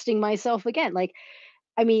dusting myself again. Like,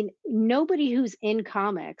 I mean, nobody who's in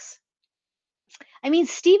comics. I mean,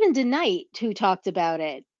 Stephen DeKnight, who talked about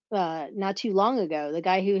it not too long ago, the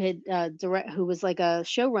guy who had who was like a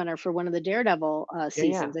showrunner for one of the Daredevil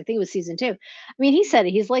seasons. I think it was season 2. I mean, he said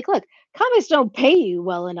it. He's like, look, comics don't pay you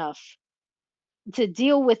well enough to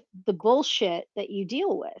deal with the bullshit that you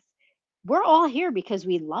deal with. We're all here because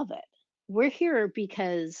we love it. We're here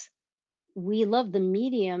because we love the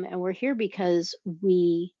medium, and we're here because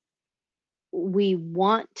we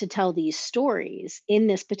want to tell these stories in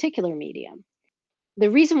this particular medium.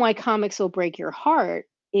 The reason why comics will break your heart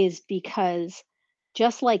is because,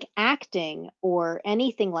 just like acting or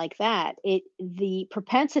anything like that, the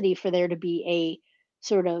propensity for there to be a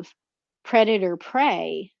sort of predator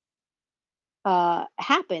prey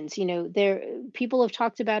happens. You know, people have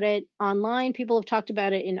talked about it online, people have talked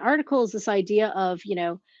about it in articles, this idea of, you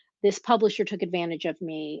know, this publisher took advantage of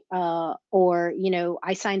me, or, you know,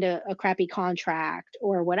 I signed a crappy contract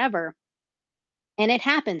or whatever. And it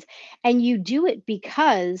happens. And you do it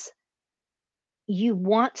because you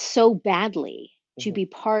want so badly to be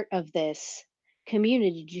part of this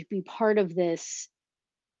community, to be part of this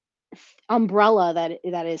umbrella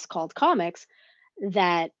that is called comics,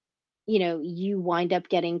 that, you know, you wind up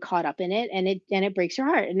getting caught up in it, and it breaks your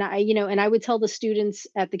heart. And I would tell the students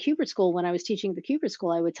at the Cubert School, when I was teaching the Cubert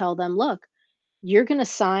School, I would tell them, look, you're going to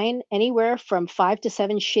sign anywhere from 5 to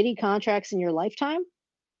 7 shitty contracts in your lifetime,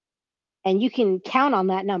 and you can count on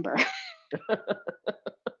that number.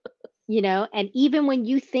 You know, and even when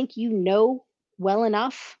you think you know well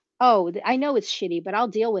enough, oh, I know it's shitty, but I'll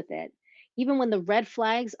deal with it. Even when the red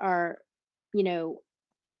flags are, you know,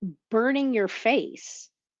 burning your face,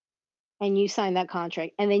 and you sign that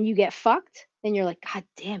contract, and then you get fucked, then you're like, God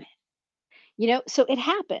damn it. You know, so it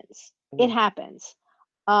happens. It happens.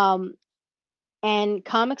 And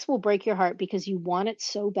comics will break your heart because you want it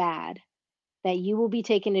so bad that you will be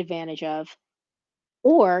taken advantage of,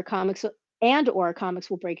 or comics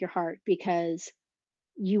will break your heart because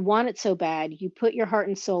you want it so bad, you put your heart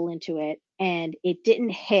and soul into it, and it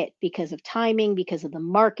didn't hit because of timing, because of the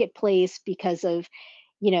marketplace, because of,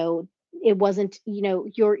 you know, it wasn't, you know,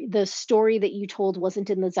 the story that you told wasn't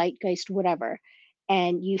in the zeitgeist, whatever,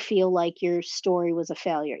 and you feel like your story was a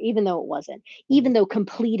failure, even though it wasn't, even though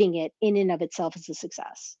completing it in and of itself is a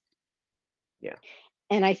success. Yeah.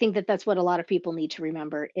 And I think that that's what a lot of people need to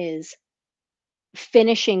remember, is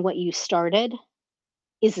finishing what you started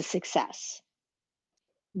is a success,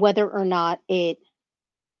 whether or not it,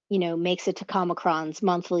 you know, makes it to Comicron's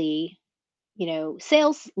monthly, you know,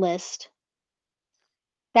 sales list.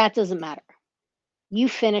 That doesn't matter. You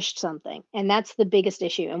finished something, and that's the biggest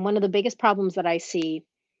issue. And one of the biggest problems that I see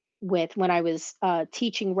with when I was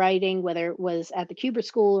teaching writing, whether it was at the Cubert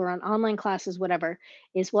School or on online classes, whatever,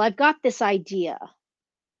 is, well, I've got this idea,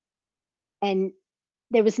 and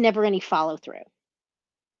there was never any follow through.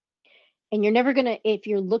 And you're never going to, if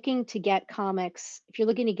you're looking to get comics, if you're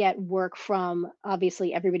looking to get work from,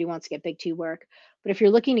 obviously everybody wants to get big two work, but if you're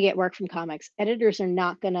looking to get work from comics, editors are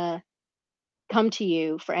not going to come to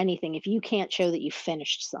you for anything if you can't show that you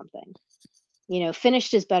finished something. You know,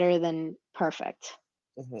 finished is better than perfect.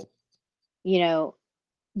 You know,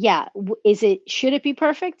 yeah. Should it be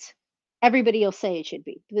perfect? Everybody will say it should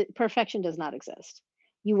be. Perfection does not exist.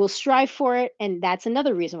 You will strive for it, and that's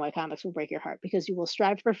another reason why comics will break your heart, because you will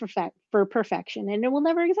strive for perfection, and it will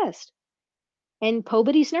never exist. And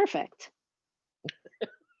Pobody's nerfect.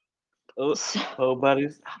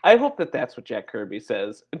 Buddies. I hope that's what Jack Kirby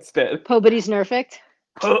says instead. Pobody's nerfect.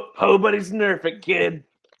 Buddy's nerfect, kid.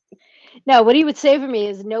 No, what he would say for me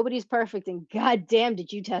is, nobody's perfect, and goddamn,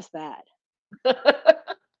 did you test that? And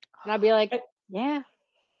I'd be like, yeah,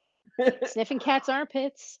 sniffing cats'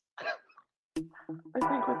 armpits. I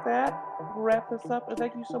think with that, we'll wrap this up. And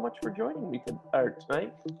thank you so much for joining me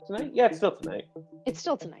tonight. Tonight? Yeah, it's still tonight. It's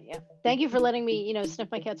still tonight, yeah. Thank you for letting me, you know, sniff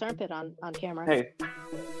my cat's armpit on camera. Hey,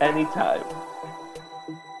 anytime.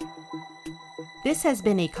 This has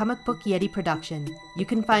been a Comic Book Yeti production. You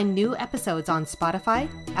can find new episodes on Spotify,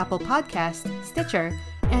 Apple Podcasts, Stitcher,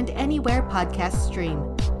 and anywhere podcasts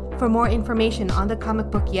stream. For more information on the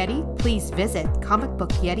Comic Book Yeti, please visit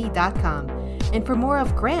comicbookyeti.com. And for more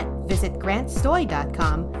of Grant, visit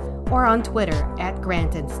grantstoy.com or on Twitter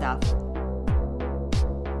 @GrantandStuff.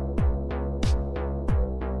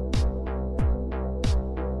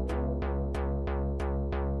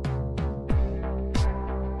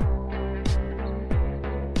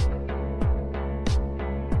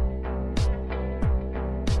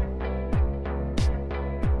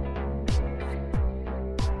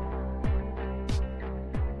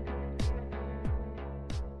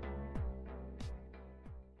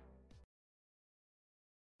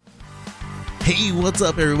 Hey, what's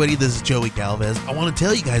up, everybody? This is Joey Galvez. I want to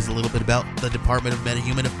tell you guys a little bit about the Department of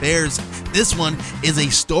Metahuman Affairs. This one is a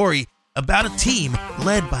story about a team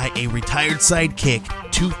led by a retired sidekick,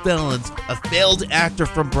 2 felons, a failed actor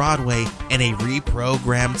from Broadway, and a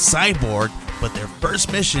reprogrammed cyborg. But their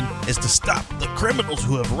first mission is to stop the criminals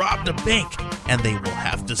who have robbed a bank, and they will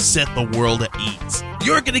have to set the world at ease.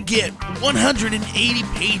 You're going to get 180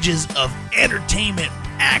 pages of entertainment,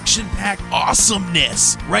 action-packed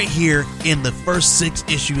awesomeness right here in the first 6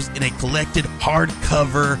 issues in a collected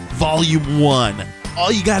hardcover volume 1.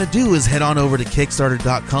 All you got to do is head on over to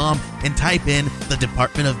Kickstarter.com and type in the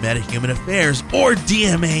Department of Metahuman Affairs or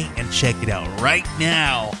DMA and check it out right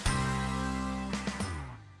now.